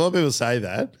like, a lot of people say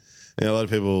that. A lot of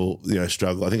people,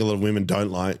 struggle. I think a lot of women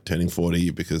don't like turning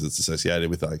 40 because it's associated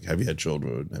with like, have you had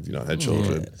children? Have you not had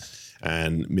children?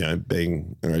 And,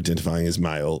 being or identifying as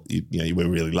male, we're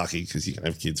really lucky because you can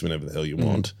have kids whenever the hell you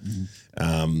want.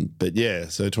 But yeah,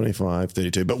 so 25,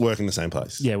 32, but work in the same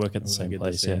place. Yeah, work at the same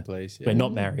place. Yeah. We're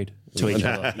not married to each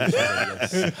other.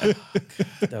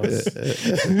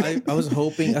 I was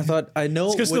hoping. I thought I know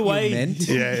what the way, you meant.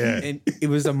 Yeah. And it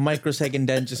was a microsecond.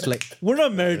 Dan just like, we're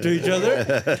not married to each other.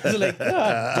 I was like,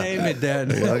 God damn it,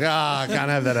 Dan. You're like, I can't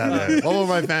have that out there. What will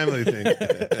my family think?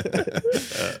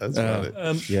 That's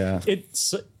funny. Yeah.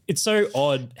 It's so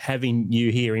odd having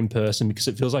you here in person because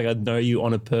it feels like I know you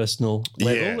on a personal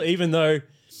level, even though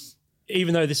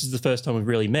this is the first time we've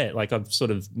really met. Like I've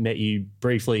sort of met you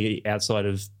briefly outside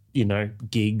of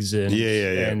gigs and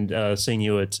and seen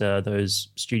you at those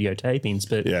studio tapings,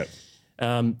 but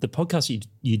the podcast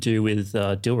you do with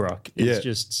Dilrock is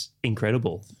just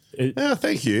incredible.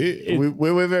 Thank you.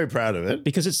 We're very proud of it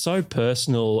because it's so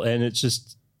personal and it's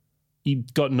just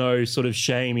you've got no sort of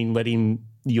shame in letting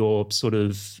your sort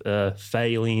of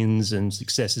failings and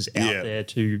successes out there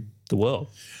to the world.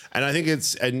 And I think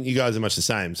and you guys are much the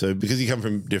same. So because you come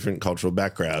from different cultural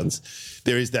backgrounds,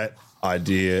 there is that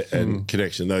idea and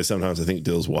connection, though sometimes I think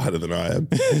Dill's whiter than I am.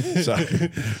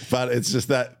 But it's just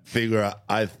that thing where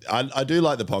I do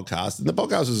like the podcast. And the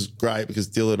podcast was great because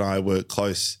Dill and I were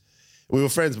close. We were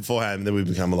friends beforehand and then we've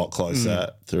become a lot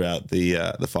closer throughout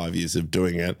the 5 years of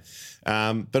doing it.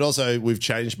 But also we've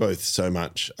changed both so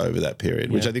much over that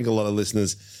period, which I think a lot of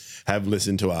listeners have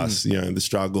listened to us, the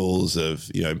struggles of,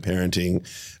 parenting,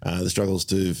 the struggles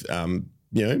to,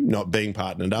 not being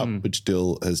partnered up, which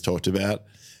Dill has talked about.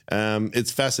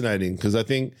 It's fascinating because I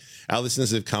think our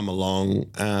listeners have come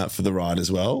along for the ride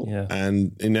as well. Yeah.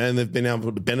 And, and they've been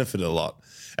able to benefit a lot.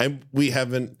 And we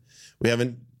haven't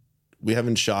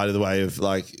shied away of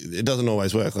like, it doesn't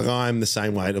always work. Like I'm the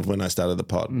same weight of when I started the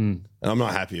pod and I'm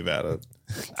not happy about it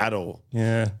at all.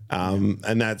 Yeah.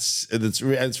 And it's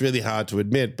really hard to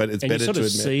admit, but it's better to admit. And you sort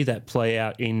of see that play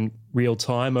out in real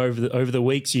time over the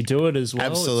weeks you do it as well.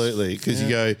 Absolutely. Because you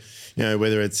go,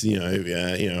 whether it's,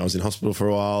 I was in hospital for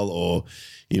a while or,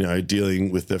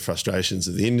 dealing with the frustrations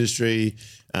of the industry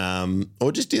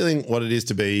or just dealing what it is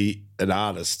to be an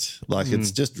artist. Like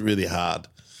it's just really hard.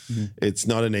 It's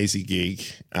not an easy gig.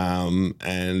 And,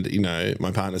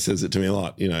 my partner says it to me a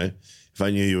lot, if I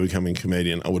knew you were becoming a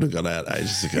comedian, I would have got out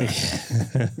ages ago.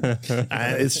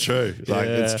 And it's true.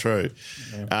 It's true.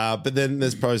 Yeah. But then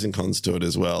there's pros and cons to it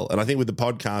as well. And I think with the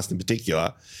podcast in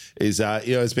particular is,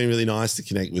 it's been really nice to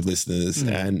connect with listeners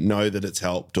and know that it's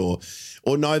helped or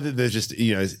know that there's just,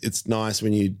 it's nice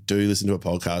when you do listen to a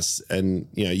podcast and,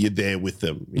 you're there with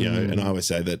them, and I always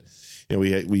say that,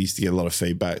 we used to get a lot of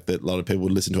feedback that a lot of people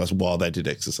would listen to us while they did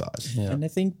exercise. Yeah. And I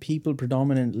think people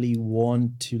predominantly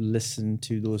want to listen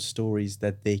to those stories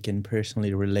that they can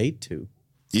personally relate to.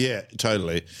 Yeah,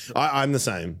 totally. I'm the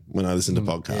same when I listen to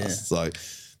podcasts. Like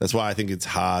that's why I think it's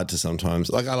hard to sometimes,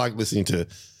 like I like listening to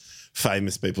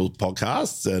famous people's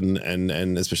podcasts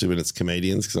and especially when it's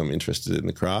comedians because I'm interested in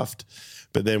the craft.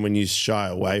 But then when you shy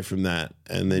away from that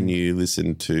and then you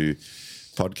listen to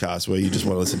podcasts where you just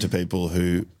want to listen to people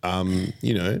who,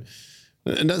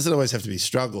 it doesn't always have to be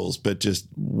struggles, but just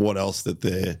what else that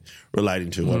they're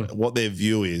relating to, what their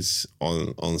view is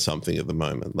on something at the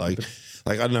moment. Like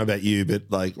I don't know about you, but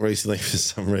like recently for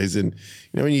some reason,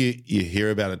 when you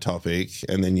hear about a topic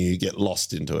and then you get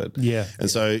lost into it. Yeah. And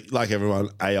so like everyone,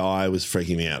 AI was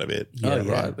freaking me out a bit. Yeah.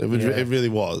 Right. It really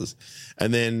was.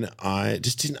 And then I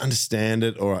just didn't understand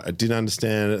it or I didn't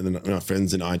understand it. And then my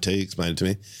friends in IT explained it to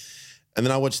me. And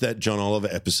then I watched that John Oliver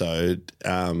episode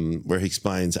where he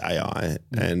explains AI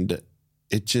and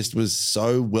it just was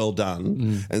so well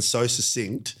done and so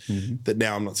succinct that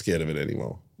now I'm not scared of it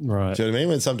anymore. Right. Do you know what I mean?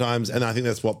 When sometimes, and I think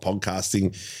that's what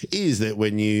podcasting is, that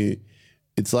when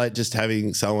it's like just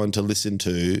having someone to listen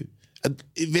to.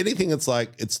 If anything, it's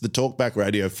like it's the talkback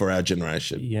radio for our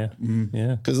generation. Yeah.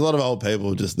 Yeah. Because a lot of old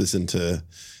people just listen to.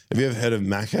 Have you ever heard of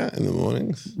Macca in the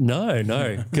mornings? No.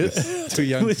 Too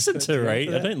young. Listen to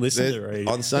radio. I don't listen to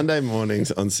radio. On Sunday mornings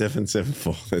on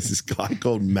 774, there's this guy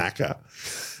called Macca.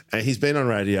 And he's been on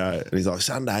radio and he's like,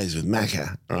 Sundays with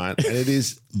Macca, right? And it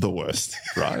is the worst,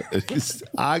 right? It is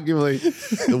arguably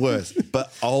the worst.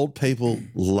 But old people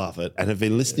love it and have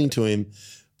been listening to him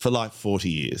for like 40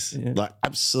 years. Yeah. Like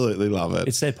absolutely love it.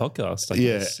 It's their podcast, I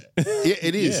guess. Yeah,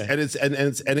 it is. Yeah.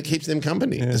 And it keeps them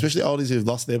company, especially oldies who've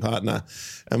lost their partner.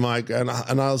 And I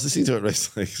was listening to it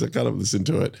recently because I kind of listened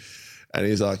to it. And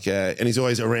he's like, and he's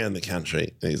always around the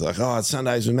country. And he's like, oh, it's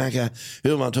Sundays with Macca.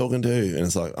 Who am I talking to? And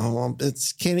it's like, oh,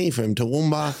 it's Kenny from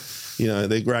Toowoomba.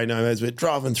 they're grey nomads. We're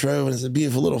driving through and it's a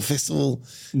beautiful little festival,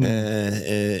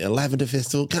 a lavender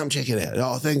festival. Come check it out.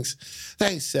 Oh, thanks,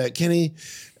 Kenny.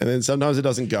 And then sometimes it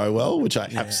doesn't go well, which I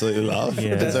absolutely love.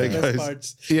 Yeah. And so he Best goes,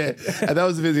 parts. yeah. And that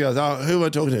was the busy. I was, who am I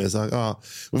talking to? It's like,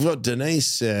 we've got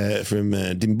Denise from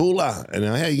Dimboola. And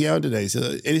how you going, Denise?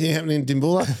 Anything happening in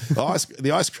Dimboola?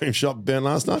 The ice cream shop burned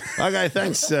last night. Okay,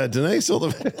 thanks, Denise. All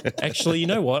the Actually, you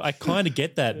know what? I kind of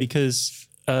get that because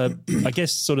I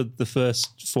guess sort of the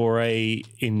first foray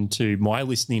into my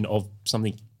listening of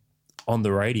something on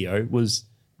the radio was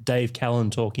Dave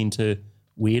Callan talking to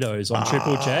weirdos on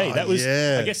Triple J. That was,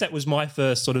 I guess, that was my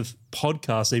first sort of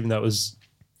podcast, even though it was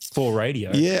for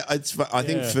radio. Yeah, I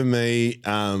think for me,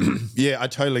 I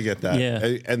totally get that.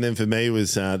 Yeah. And then for me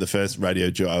was the first radio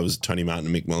duo. I was Tony Martin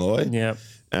and Mick Malloy. Yeah.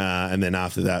 And then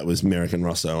after that was Merrick and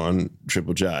Rosso on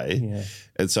Triple J. Yeah.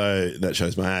 And so that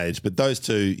shows my age. But those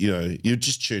two, you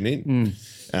just tune in.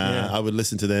 I would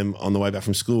listen to them on the way back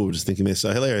from school, just thinking they're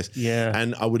so hilarious. Yeah.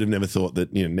 And I would have never thought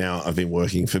that, now I've been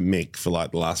working for Mick for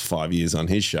like the last 5 years on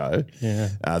his show,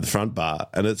 the front bar.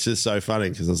 And it's just so funny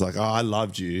because I was like, I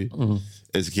loved you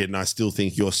as a kid and I still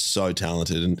think you're so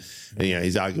talented. And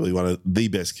he's arguably one of the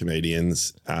best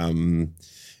comedians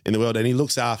in the world, and he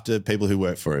looks after people who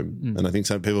work for him. And I think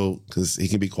some people, because he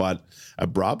can be quite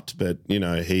abrupt, but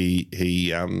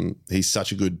he's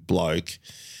such a good bloke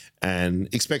and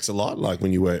expects a lot. Like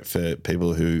when you work for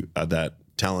people who are that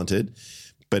talented,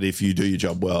 but if you do your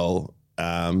job well,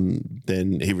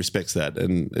 then he respects that.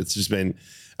 And it's just been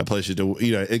a pleasure to,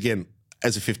 again,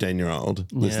 as a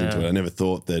 15-year-old listening to it, I never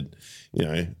thought that,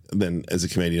 then as a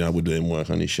comedian I would then work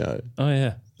on his show. Oh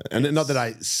yeah, and not that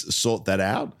I sought that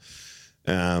out.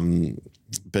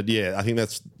 But yeah, I think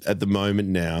that's at the moment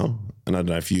now, and I don't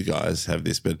know if you guys have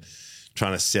this, but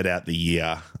trying to set out the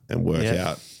year and work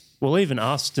out. Well, even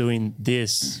us doing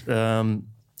this, I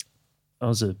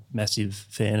was a massive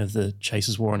fan of the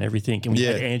Chasers War and everything, and we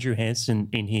had Andrew Hansen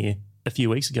in here a few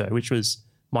weeks ago, which was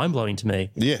mind-blowing to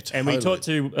me. Yeah, totally. And we talked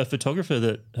to a photographer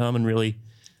that Harmon really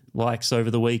likes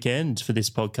over the weekend for this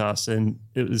podcast, and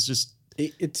it was just...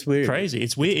 It's weird. Crazy.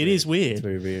 It's weird. It is weird. It's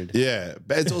very weird. Yeah,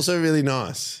 but it's also really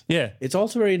nice. Yeah. It's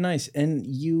also very nice. And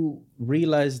you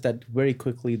realize that very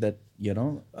quickly that,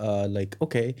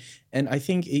 okay. And I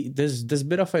think there's a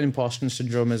bit of an imposter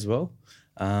syndrome as well.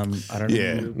 I don't know.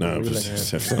 Yeah, no,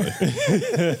 definitely.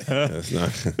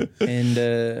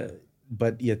 And,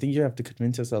 but yeah, I think you have to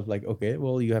convince yourself like, okay,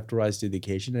 well, you have to rise to the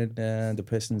occasion and the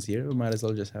person's here. We might as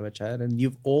well just have a chat. And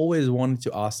you've always wanted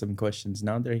to ask them questions.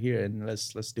 Now they're here and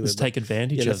let's do it. Let's take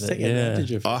advantage of it.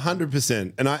 Advantage of it.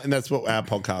 100%. And that's what our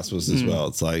podcast was as well.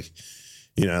 It's like,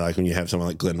 like when you have someone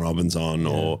like Glenn Robbins on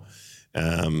or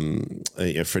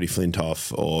Freddie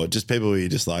Flintoff or just people where you're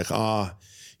just like, I've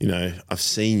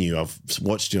seen you, I've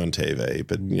watched you on TV,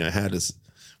 but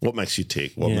what makes you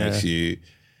tick? What makes you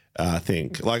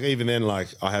think? Like even then, like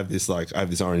I have this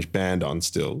orange band on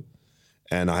still,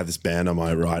 and I have this band on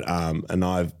my right arm, and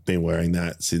I've been wearing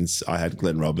that since I had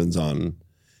Glenn Robbins on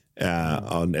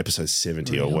episode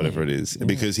 70 or whatever it is,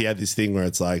 because he had this thing where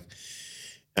it's like,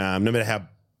 no matter how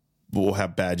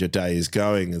bad your day is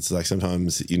going, it's like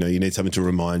sometimes you need something to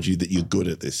remind you that you're good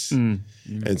at this. And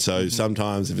so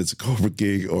sometimes if it's a corporate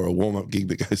gig or a warm-up gig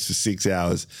that goes for 6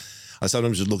 hours, I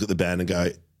sometimes just look at the band and go,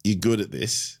 you're good at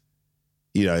this.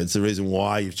 It's the reason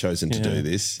why you've chosen to do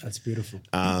this. That's beautiful.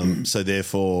 So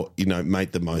therefore,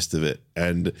 make the most of it.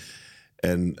 And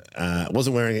I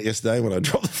wasn't wearing it yesterday when I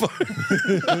dropped the phone.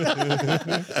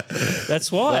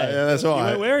 That's why. That's why. You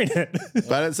weren't wearing it.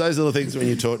 But it's those little things when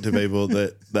you talk to people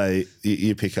that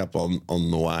you pick up on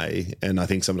the way. And I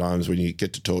think sometimes when you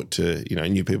get to talk to,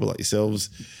 new people like yourselves,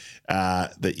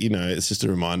 that, it's just a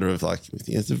reminder of like,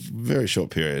 it's a very short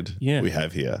period we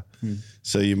have here.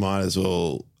 So you might as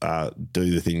well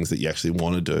do the things that you actually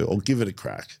want to do or give it a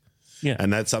crack. Yeah.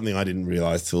 And that's something I didn't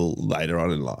realize till later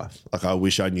on in life. Like I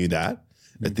wish I knew that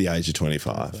at the age of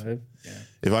 25. Yeah.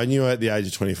 If I knew at the age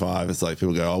of 25, it's like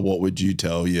people go, what would you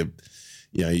tell your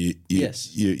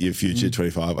future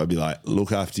 25? I'd be like,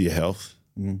 look after your health.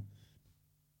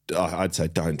 I'd say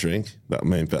don't drink. But I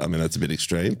mean, that's a bit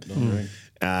extreme.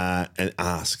 And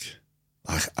ask.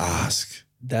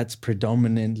 That's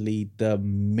predominantly the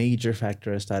major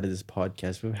factor I started this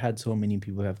podcast. We've had so many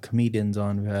people. We have comedians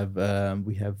on.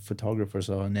 We have photographers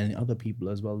on, and other people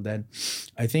as well. Then,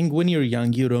 I think when you're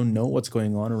young, you don't know what's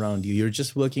going on around you. You're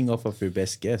just working off of your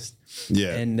best guess.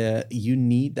 Yeah, and you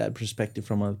need that perspective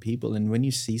from other people. And when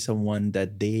you see someone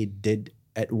that they did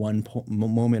at one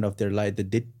moment of their life that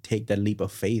did take that leap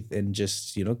of faith and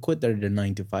just, quit their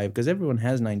 9 to 5, because everyone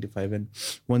has 9 to 5. And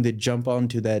when they jump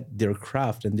onto their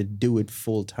craft and they do it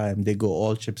full time, they go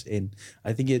all chips in.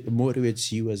 I think it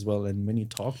motivates you as well. And when you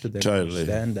talk to them, Totally.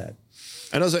 understand that.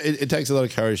 And also, it takes a lot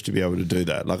of courage to be able to do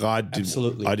that. Like I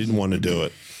didn't want to do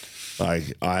it.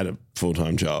 Like I had a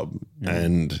full-time job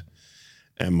and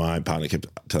my partner kept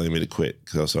telling me to quit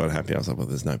because I was so unhappy. I was like, well,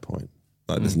 there's no point.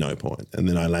 Like there's no point. And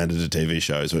then I landed a TV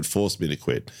show, so it forced me to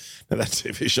quit. Now that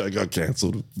TV show got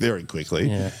cancelled very quickly.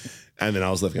 Yeah. And then I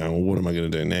was left going, well, what am I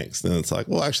going to do next? And it's like,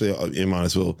 well, actually, you might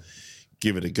as well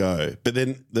give it a go. But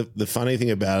then the funny thing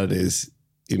about it is,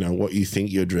 what you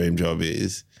think your dream job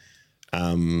is,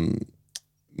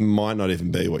 might not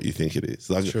even be what you think it is.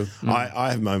 Like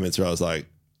I have moments where I was like,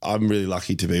 I'm really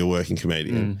lucky to be a working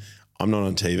comedian. I'm not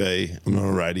on TV, I'm not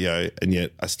on radio, and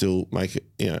yet I still make it,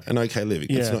 an okay living.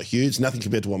 Yeah. It's not huge, nothing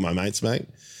compared to what my mates make.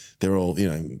 They're all,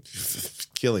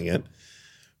 killing it.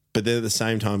 But then at the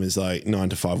same time, it's like 9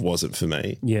 to 5 wasn't for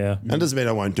me. Yeah. And it doesn't mean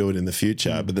I won't do it in the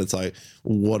future, but that's like,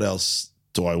 what else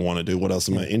do I want to do? What else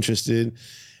am I interested in?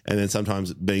 And then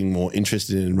sometimes being more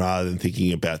interested in rather than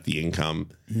thinking about the income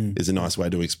is a nice way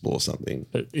to explore something.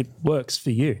 But it works for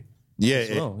you.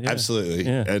 Yeah, absolutely.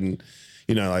 Yeah. And,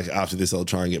 like after this, I'll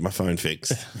try and get my phone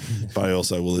fixed, but I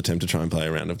also will attempt to try and play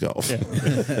a round of golf.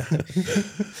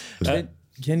 Yeah.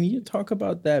 Can you talk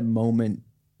about that moment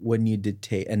when you did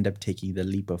end up taking the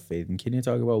leap of faith? And can you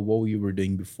talk about what you were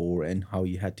doing before and how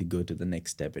you had to go to the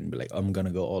next step and be like, I'm going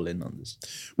to go all in on this?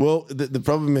 Well, the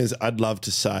problem is I'd love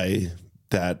to say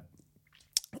that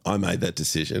I made that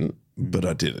decision, but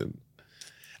I didn't.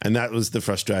 And that was the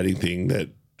frustrating thing that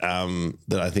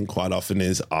I think quite often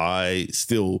is I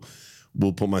still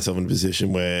will put myself in a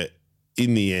position where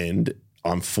in the end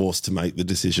I'm forced to make the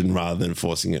decision rather than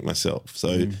forcing it myself.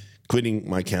 So quitting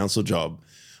my council job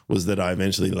was that I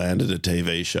eventually landed a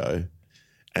TV show.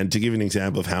 And to give an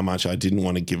example of how much I didn't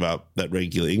want to give up that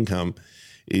regular income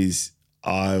is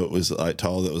I was like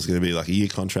told it was going to be like a year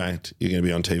contract. You're going to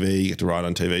be on TV. You get to write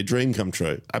on TV. Dream come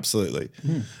true. Absolutely.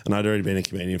 And I'd already been a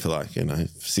comedian for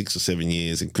 6 or 7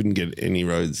 years and couldn't get any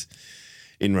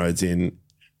inroads in.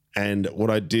 And what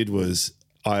I did was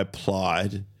I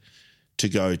applied to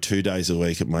go 2 days a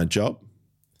week at my job.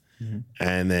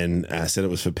 And then I said it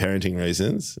was for parenting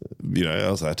reasons. I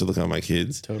also had to look at my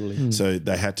kids. Totally. So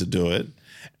they had to do it.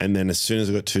 And then as soon as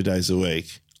I got 2 days a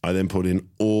week, I then put in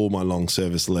all my long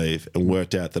service leave and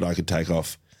worked out that I could take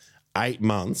off 8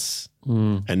 months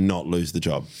and not lose the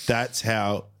job. That's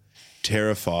how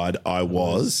terrified I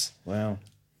was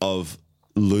of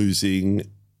losing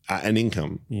an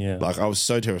income. Yeah. Like I was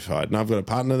so terrified. And I've got a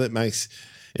partner that makes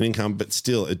an income, but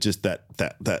still it just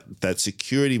that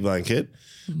security blanket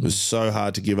was so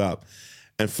hard to give up.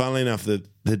 And funnily enough, the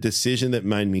decision that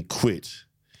made me quit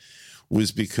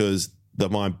was because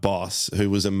my boss, who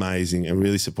was amazing and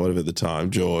really supportive at the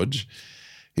time, George,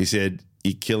 he said,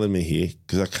 you're killing me here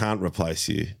because I can't replace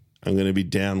you. I'm going to be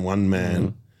down one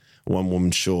man, one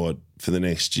woman short for the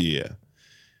next year.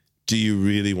 Do you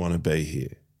really want to be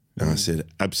here? And I said,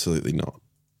 absolutely not.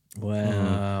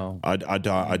 Wow. I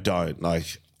don't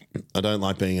like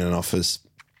being in an office.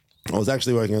 I was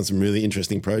actually working on some really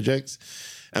interesting projects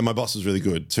and my boss was really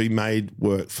good. So he made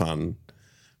work fun,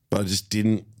 but I just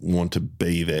didn't want to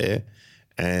be there.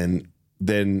 And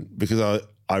then because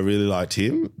I really liked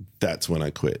him, that's when I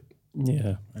quit.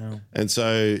 Yeah. Wow. And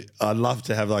so I'd love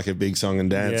to have like a big song and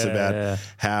dance about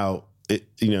how it,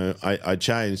 I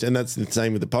changed. And that's the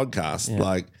same with the podcast. Yeah.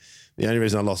 Like the only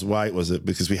reason I lost weight was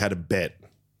because we had a bet.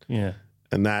 Yeah.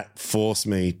 And that forced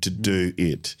me to do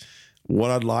it.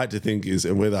 What I'd like to think is,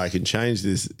 and whether I can change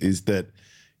this, is that,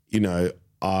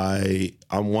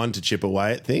 I'm one to chip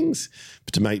away at things,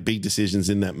 but to make big decisions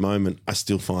in that moment, I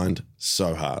still find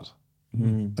so hard.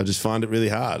 I just find it really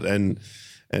hard. And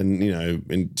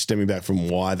stemming back from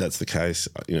why that's the case,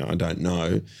 I don't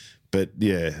know. But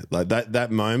yeah, like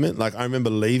that moment, like I remember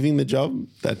leaving the job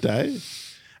that day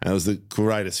and it was the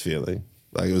greatest feeling.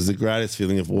 Like it was the greatest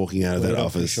feeling of walking out of that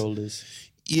office. Weight off your shoulders.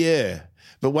 Yeah.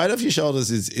 But weight off your shoulders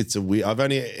it's a weird, I've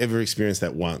only ever experienced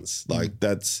that once. Like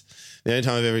that's the only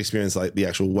time I've ever experienced like the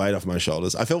actual weight off my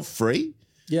shoulders. I felt free.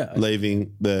 Yeah.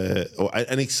 Leaving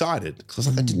and excited because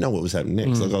I didn't know what was happening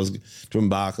next. Like I was to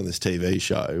embark on this TV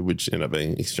show, which ended up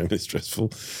being extremely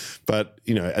stressful. But,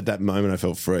 at that moment I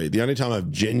felt free. The only time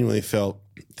I've genuinely felt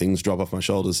things drop off my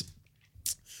shoulders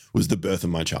was the birth of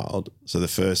my child. So the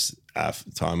first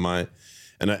time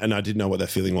and I didn't know what that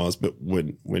feeling was, but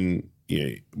when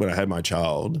I had my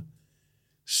child,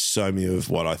 so many of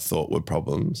what I thought were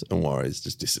problems and worries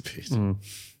just disappeared.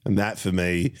 And that for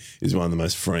me is one of the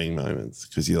most freeing moments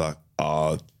because you're like,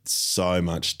 oh, so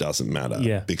much doesn't matter.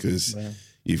 Yeah. Because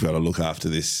you've got to look after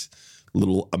this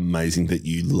little amazing that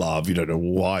you love. You don't know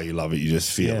why you love it. You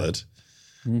just feel it.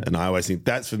 And I always think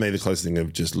that's for me the closest thing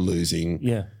of just losing,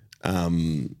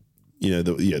 the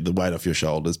weight off your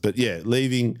shoulders. But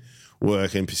leaving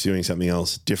work and pursuing something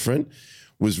else different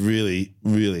was really,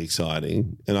 really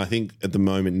exciting. And I think at the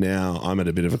moment now I'm at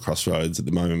a bit of a crossroads at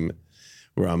the moment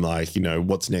where I'm like,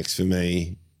 what's next for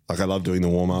me? Like I love doing the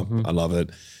warm up. I love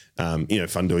it.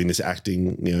 Fun doing this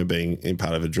acting, being in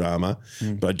part of a drama.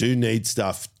 But I do need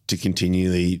stuff to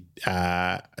continually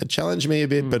challenge me a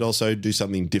bit, but also do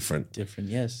something different.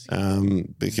 Yes.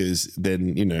 Because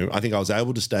then, I think I was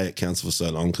able to stay at council for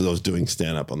so long because I was doing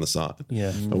stand up on the side.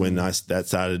 Yeah. But when that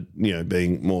started,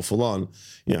 being more full on,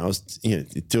 I was,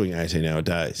 doing 18-hour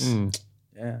days.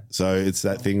 Yeah. So it's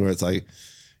that thing where it's like,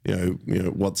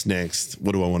 what's next?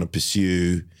 What do I want to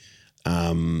pursue?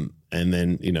 And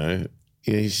then, you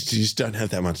just don't have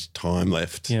that much time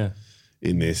left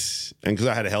in this. And because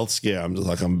I had a health scare, I'm just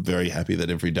like, I'm very happy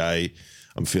that every day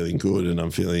I'm feeling good and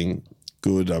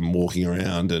I'm walking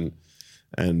around and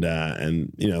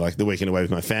like the weekend away with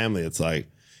my family, it's like,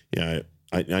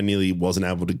 I nearly wasn't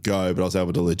able to go, but I was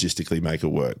able to logistically make it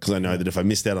work because I know that if I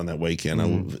missed out on that weekend,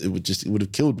 it would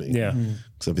have killed me. Yeah.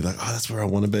 Because I'd be like, oh, that's where I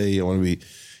want to be. I want to be,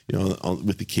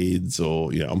 with the kids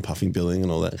or, I'm puffing billing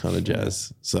and all that kind of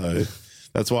jazz. So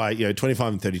that's why,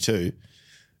 25 and 32,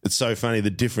 it's so funny.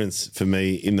 The difference for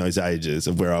me in those ages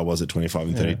of where I was at 25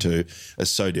 and 32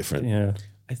 is so different. Yeah.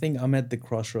 I think I'm at the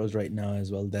crossroads right now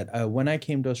as well. That when I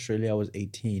came to Australia, I was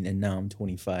 18 and now I'm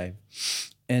 25.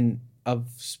 And I've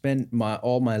spent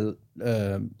all my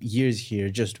years here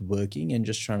just working and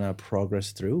just trying to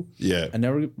progress through. Yeah. I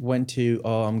never went to,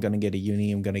 I'm going to get a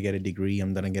uni, I'm going to get a degree,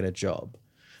 I'm going to get a job.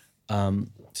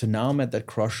 So now I'm at that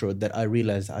crossroad that I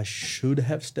realized I should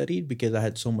have studied because I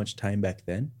had so much time back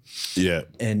then. Yeah.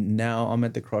 And now I'm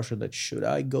at the crossroad that should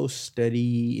I go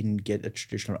study and get a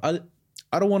traditional...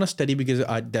 I don't want to study because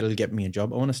that'll get me a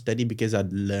job. I want to study because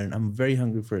I'd learn. I'm very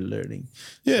hungry for learning.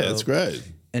 Yeah, that's great.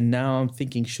 And now I'm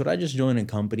thinking, should I just join a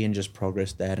company and just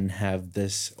progress that and have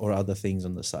this or other things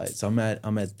on the side? So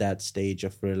I'm at that stage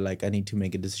of where like I need to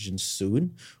make a decision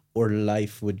soon, or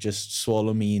life would just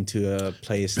swallow me into a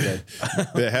place that...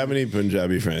 But how many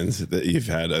Punjabi friends that you've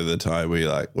had over the time where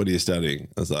you're like, what are you studying?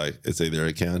 I was like, it's either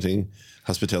accounting,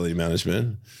 hospitality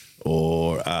management,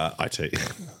 or IT.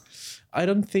 I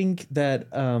don't think that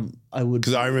I would...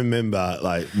 Because I remember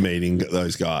like meeting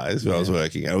those guys when I was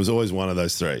working. It was always one of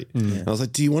those three. And I was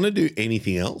like, do you want to do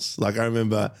anything else? Like I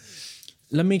remember...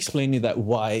 Let me explain to you that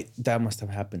why that must have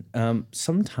happened.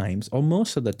 Sometimes, or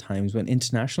most of the times, when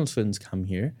international students come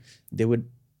here,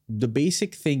 the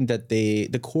basic thing that the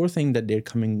core thing that they're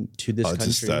coming to this country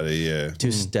to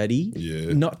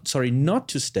study, not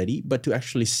to study, but to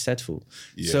actually settle.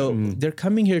 Yeah. So they're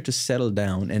coming here to settle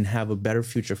down and have a better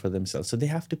future for themselves. So they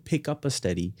have to pick up a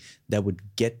study that would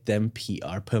get them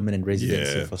PR, permanent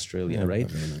residency of Australia, right?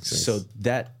 So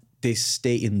that they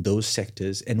stay in those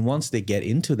sectors. And once they get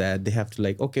into that, they have to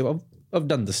like, okay, well, I've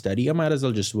done the study. I might as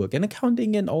well just work. And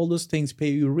accounting and all those things pay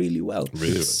you really well.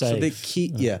 Really well. So they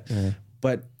keep,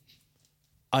 But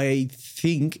I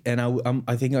think, and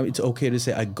I think it's okay to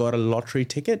say I got a lottery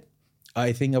ticket.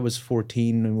 I think I was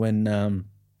 14 when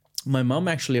my mom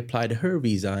actually applied her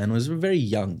visa and was very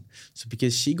young. So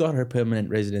because she got her permanent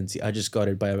residency, I just got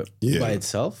it by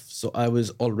itself. So I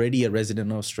was already a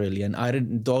resident of Australia,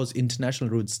 and those international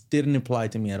routes didn't apply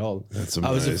to me at all. That's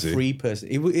amazing. I was a free person.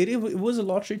 It was a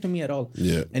lottery to me at all.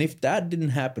 Yeah. And if that didn't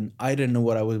happen, I didn't know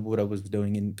what I was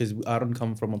doing, because I don't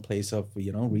come from a place of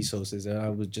resources. I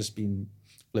was just being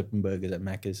flipping burgers at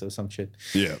Macca's or some shit.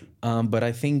 Yeah. But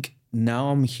I think now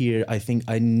I'm here, I think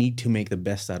I need to make the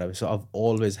best out of it. So I've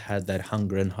always had that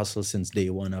hunger and hustle since day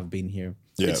one I've been here.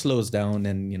 Yeah. It slows down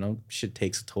and, shit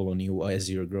takes a toll on you as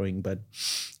you're growing. But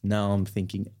now I'm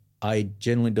thinking, I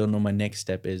genuinely don't know my next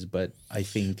step is, but I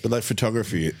think... But like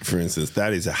photography, for instance,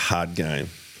 that is a hard game.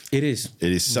 It is.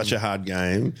 It is such a hard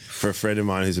game for a friend of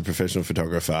mine who's a professional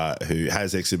photographer who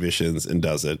has exhibitions and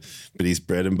does it, but his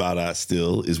bread and butter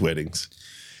still is weddings.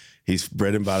 His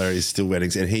bread and butter is still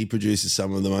weddings, and he produces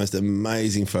some of the most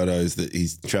amazing photos that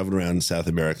he's traveled around South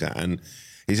America. And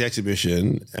his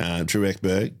exhibition, Drew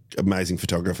Eckberg, amazing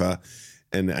photographer,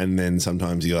 and then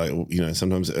sometimes you're like,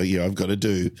 sometimes I've got to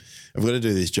do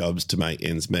these jobs to make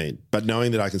ends meet. But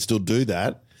knowing that I can still do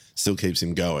that still keeps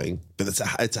him going. But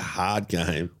it's a hard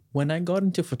game. When I got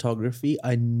into photography,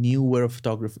 I knew where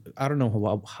I don't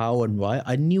know how and why,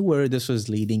 I knew where this was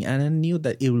leading, and I knew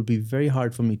that it would be very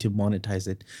hard for me to monetize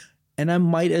it. And I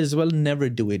might as well never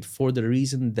do it for the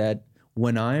reason that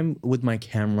when I'm with my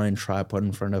camera and tripod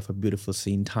in front of a beautiful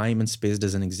scene, time and space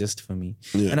doesn't exist for me.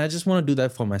 And I just want to do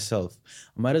that for myself.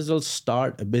 I might as well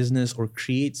start a business or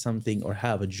create something or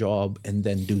have a job and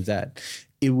then do that.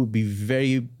 It would be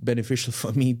very beneficial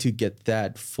for me to get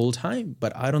that full time,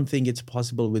 but I don't think it's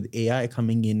possible with AI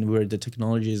coming in where the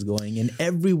technology is going, and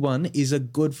everyone is a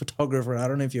good photographer. I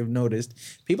don't know if you've noticed,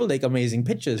 people take amazing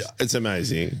pictures. It's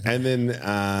amazing. And then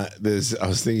I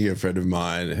was thinking of a friend of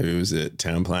mine who was a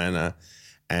town planner,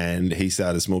 and he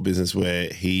started a small business where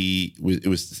it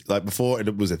was like before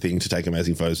it was a thing to take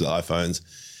amazing photos with iPhones.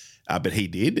 But he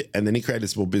did, and then he created a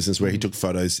small business where he took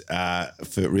photos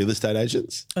for real estate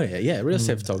agents. Oh yeah, real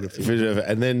estate photography.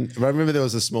 And then I remember there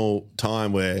was a small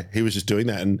time where he was just doing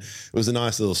that, and it was a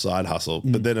nice little side hustle.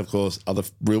 But then, of course, other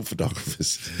real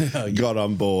photographers got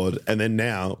on board, and then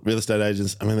now real estate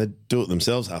agents, I mean, they do it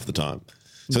themselves half the time.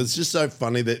 So it's just so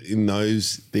funny that in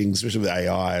those things, especially with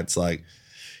AI, it's like,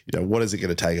 you know, what is it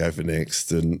going to take over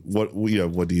next, and what do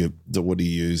you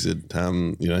use it?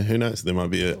 You know, who knows? There might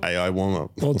be an AI warm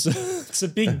up. Well, it's a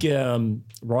big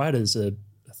writers. I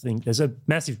think there's a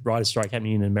massive writer strike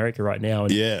happening in America right now,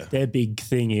 and their big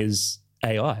thing is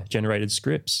AI generated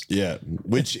scripts. Yeah,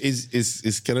 which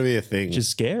is going to be a thing. Which is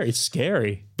scary. It's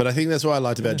scary. But I think that's what I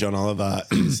liked about John Oliver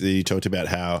is that he talked about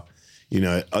how, you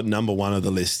know, number one of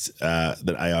the list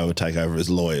that AI would take over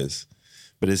is lawyers.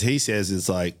 But as he says, it's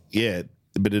like,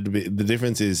 but the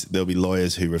difference is there'll be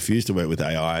lawyers who refuse to work with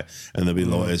AI, and there'll be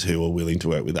lawyers who are willing to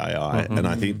work with AI. And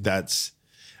I think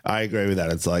I agree with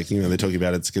that. It's like, you know, they're talking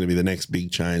about it's going to be the next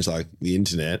big change, like the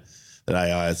internet, that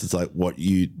AI is. It's like what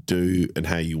you do and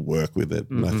how you work with it.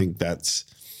 And I think that's,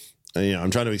 you know, I'm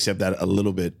trying to accept that a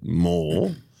little bit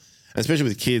more, especially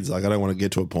with kids. Like I don't want to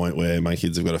get to a point where my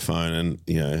kids have got a phone and,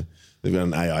 you know, they've got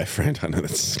an AI friend. I know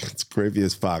it's creepy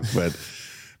as fuck, but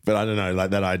I don't know,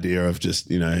 like that idea of just,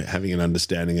 you know, having an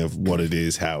understanding of what it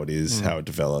is, how it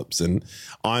develops. And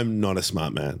I'm not a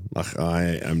smart man. Like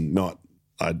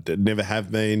I never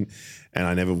have been, and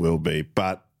I never will be.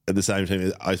 But at the same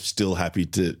time, I'm still happy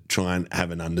to try and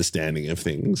have an understanding of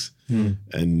things.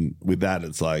 And with that,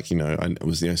 it's like, you know, I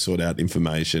was, you know, sort out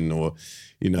information, or,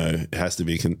 you know, it has to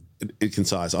be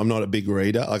concise. I'm not a big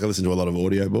reader. Like I listen to a lot of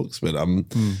audiobooks, but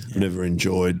I've never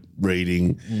enjoyed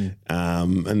reading.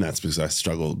 And that's because I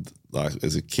struggled like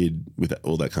as a kid with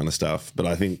all that kind of stuff. But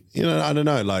I think, you know, I don't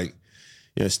know, like,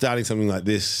 you know, starting something like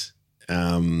this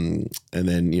and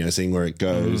then, you know, seeing where it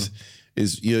goes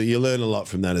is you learn a lot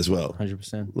from that as well.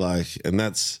 100%. Like, and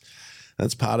that's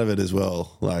part of it as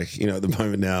well. Like, you know, at the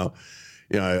moment now,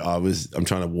 you know, I'm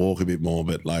trying to walk a bit more,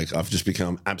 but like I've just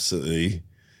become absolutely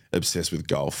obsessed with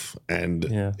golf, and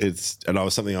I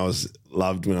was something I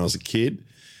loved when I was a kid,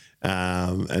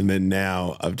 and then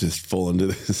now I've just fallen into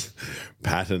this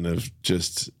pattern of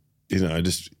just, you know,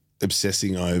 just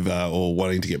obsessing over or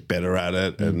wanting to get better at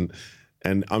it, and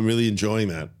I'm really enjoying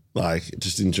that. Like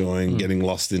just enjoying getting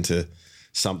lost into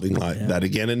something like that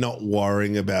again, and not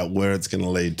worrying about where it's going to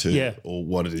lead to or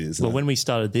what it is. Well, when we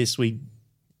started this, we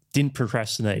didn't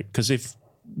procrastinate, because if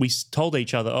we told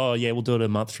each other, oh, yeah, we'll do it a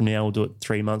month from now, we'll do it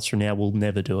 3 months from now, we'll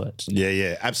never do it.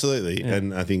 Yeah, absolutely. Yeah.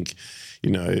 And I think,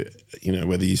 you know,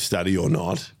 whether you study or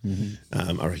not,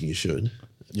 I reckon you should.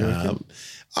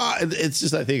 It's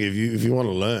just, I think if you want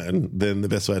to learn, then the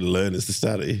best way to learn is to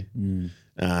study. You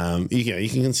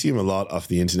can consume a lot off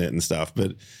the internet and stuff,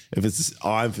 but if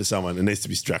I'm for someone, it needs to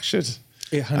be structured.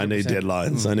 Yeah, I need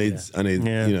deadlines. I need,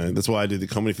 you know, that's why I do the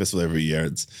comedy festival every year.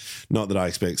 It's not that I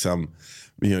expect some,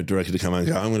 you know, director to come and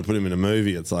go, I'm going to put him in a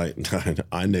movie. It's like, no,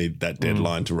 I need that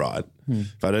deadline to write.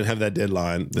 If I don't have that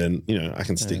deadline, then, you know, I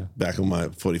can stick back on my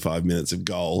 45 minutes of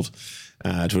gold to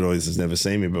an audience that's never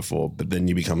seen me before, but then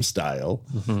you become stale.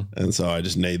 And so I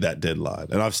just need that deadline.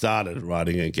 And I've started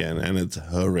writing again, and it's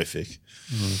horrific.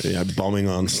 You know, bombing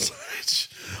on stage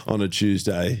on a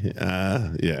Tuesday.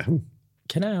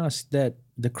 Can I ask that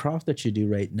the craft that you do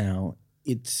right now,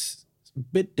 it's a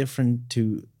bit different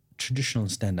to traditional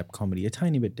stand-up comedy, a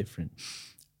tiny bit different.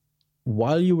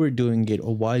 While you were doing it,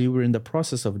 or while you were in the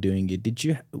process of doing it,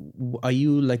 are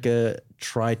you like a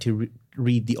try to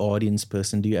read the audience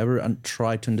person? Do you ever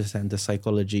try to understand the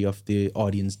psychology of the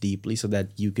audience deeply so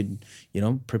that you can, you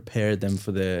know, prepare them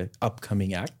for the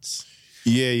upcoming acts?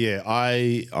 It's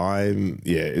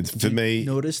for me.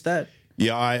 Notice that?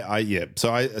 Yeah,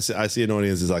 So I see an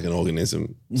audience as like an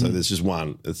organism. So there's just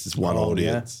one. It's just one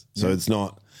audience. So it's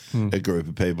not a group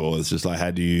of people. It's just like, how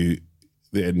do you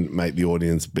then make the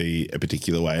audience be a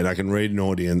particular way? And I can read an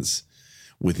audience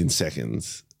within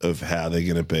seconds of how they're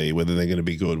going to be, whether they're going to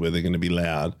be good, whether they're going to be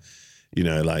loud. You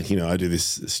know, like, you know, I do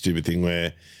this stupid thing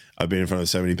where I've been in front of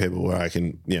so many people where I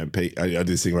can, you know, I do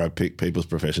this thing where I pick people's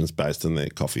professions based on their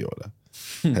coffee order.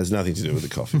 Has nothing to do with the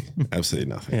coffee. Absolutely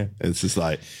nothing. Yeah. It's just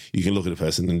like you can look at a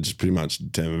person and just pretty much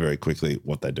determine very quickly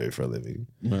what they do for a living.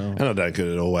 Wow. And I don't get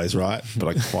it always right, but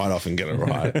I quite often get it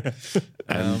right.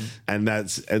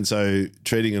 And so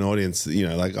treating an audience,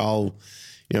 like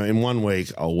in 1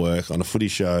 week I'll work on a footy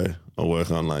show, I'll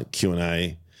work on like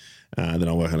Q&A, then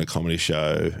I'll work on a comedy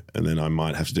show, and then I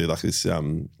might have to do like this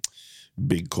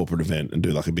big corporate event and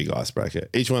do like a big icebreaker.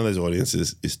 Each one of those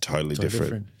audiences is totally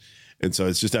different. And so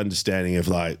it's just understanding of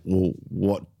like,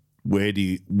 well, where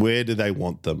do they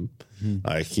want them?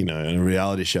 Like, in a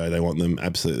reality show, they want them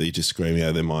absolutely just screaming out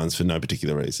of their minds for no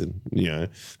particular reason,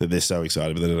 that they're so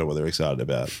excited, but they don't know what they're excited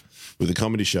about. With a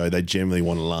comedy show, they generally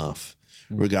want to laugh,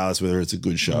 regardless whether it's a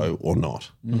good show or not.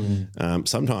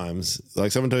 Sometimes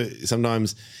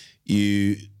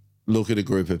you look at a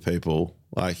group of people,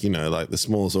 like the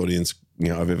smallest audience,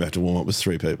 I've ever had to warm up was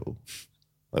 3 people.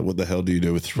 Like, what the hell do you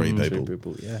do with 3 people? 3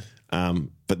 people, yeah.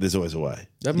 But there's always a way.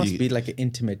 That must be like an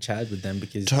intimate chat with them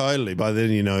because totally. By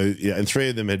then, and 3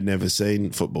 of them had never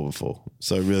seen football before,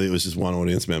 so really it was just one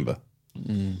audience member.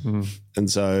 And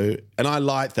I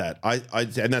like that.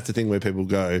 And that's the thing where people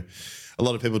go. A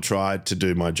lot of people try to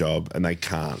do my job and they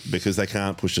can't because they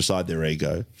can't push aside their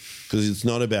ego because it's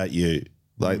not about you.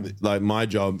 Like my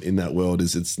job in that world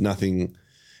is it's nothing.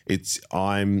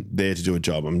 I'm there to do a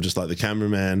job. I'm just like the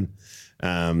cameraman,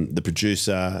 the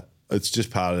producer. It's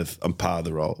just I'm part of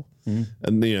the role.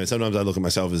 And, sometimes I look at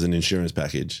myself as an insurance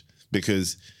package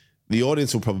because the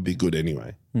audience will probably be good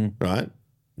anyway, right?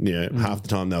 Half the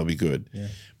time they'll be good. Yeah.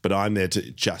 But I'm there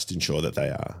to just ensure that they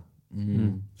are.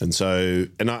 And so,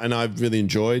 and I've really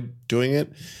enjoyed doing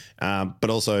it. But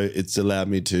also it's allowed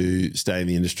me to stay in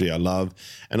the industry I love.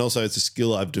 And also it's a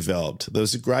skill I've developed. There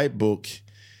was a great book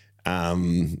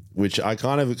which I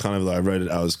kind of I wrote it.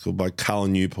 I was called by Carl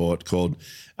Newport called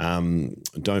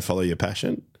 "Don't Follow Your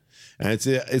Passion," and it's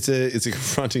a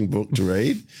confronting book to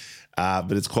read,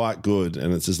 but it's quite good.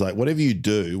 And it's just like whatever you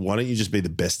do, why don't you just be the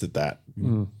best at that?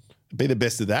 Be the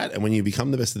best at that, and when you become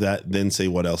the best at that, then see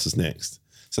what else is next.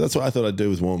 So that's what I thought I'd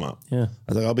do with warm up. Yeah, I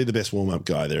was like, I'll be the best warm up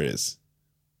guy there is.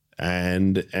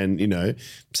 And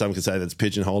some could say that's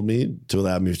pigeonholed me to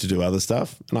allow me to do other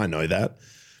stuff, and I know that.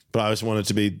 But I just wanted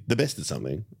to be the best at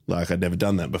something. Like I'd never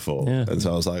done that before. Yeah. And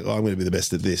so I was like, I'm going to be the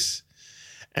best at this.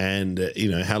 And,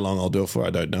 how long I'll do it for, I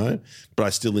don't know. But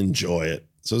I still enjoy it.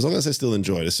 So as long as I still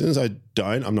enjoy it, as soon as I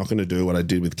don't, I'm not going to do what I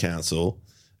did with council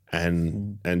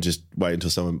and just wait until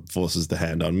someone forces the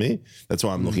hand on me. That's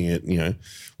why I'm looking at,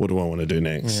 what do I want to do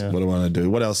next? Yeah. What do I want to do?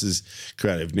 What else is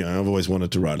creative? I've always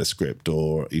wanted to write a script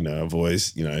or, I've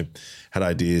always, had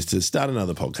ideas to start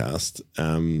another podcast.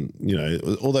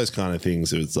 All those kind of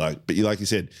things. It was like, but like you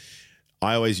said,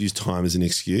 I always use time as an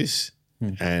excuse.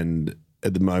 And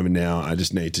at the moment now, I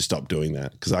just need to stop doing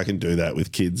that because I can do that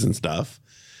with kids and stuff.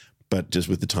 But just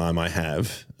with the time I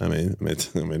have, I mean,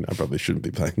 I probably shouldn't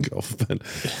be playing golf, but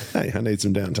hey, I need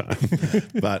some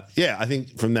downtime. But yeah, I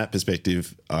think from that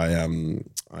perspective, I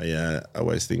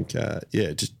always think,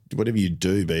 just whatever you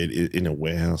do, be it in a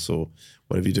warehouse or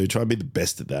whatever you do, try and be the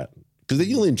best at that because then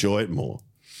you'll enjoy it more.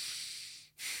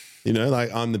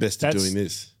 Like I'm the best at doing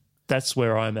this. That's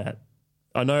where I'm at.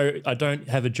 I know I don't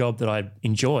have a job that I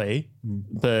enjoy,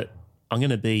 but I'm going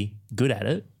to be good at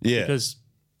it. Yeah, because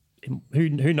who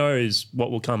knows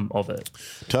what will come of it.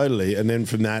 Totally. And then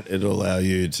from that, it'll allow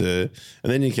you to,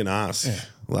 and then you can ask. Yeah.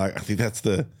 Like, I think that's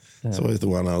always the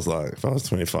one I was like, if I was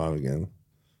 25 again,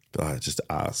 just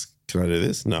ask, can I do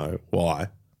this? No. Why?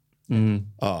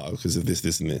 Oh, because of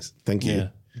this, and this. Thank you. Yeah.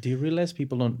 Do you realize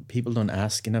people don't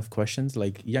ask enough questions?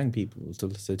 Like young people, so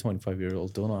let's say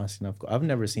 25-year-olds don't ask enough. I've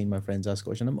never seen my friends ask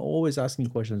questions. I'm always asking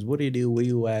questions. What do you do? Where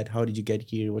you at? How did you get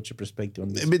here? What's your perspective on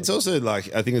this? It's also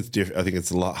like I think it's different. I think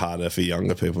it's a lot harder for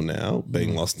younger people now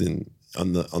being lost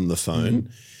on the phone.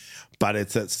 But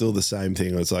that's still the same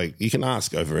thing. It's like you can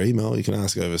ask over email, you can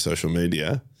ask over social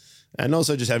media, and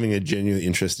also just having a genuine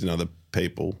interest in other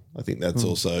people. I think that's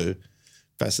also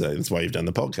fascinating. That's why you've done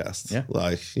the podcast. Yeah.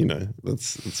 Like,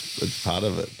 that's part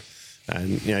of it.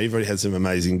 And, you've already had some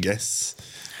amazing guests.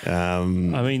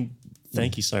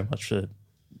 Thank you so much for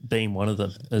being one of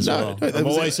them as well. No, I'm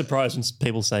always surprised when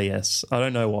people say yes. I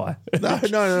don't know why. No.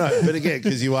 But again,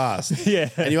 because you asked. Yeah.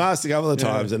 And you asked a couple of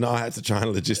times and I had to try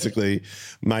and logistically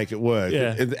make it work.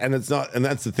 Yeah. And it's not, and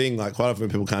that's the thing, like quite often when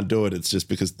people can't do it, it's just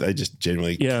because they just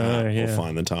generally can't or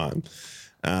find the time.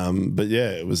 But yeah,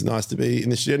 it was nice to be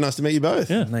in the studio. Nice to meet you both.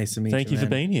 Yeah, nice to meet you. Thank you for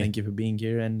being here. Thank you for being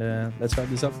here, and let's wrap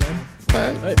this up, man.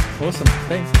 All right. Awesome.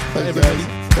 Thanks. Bye, everybody.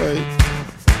 Bye.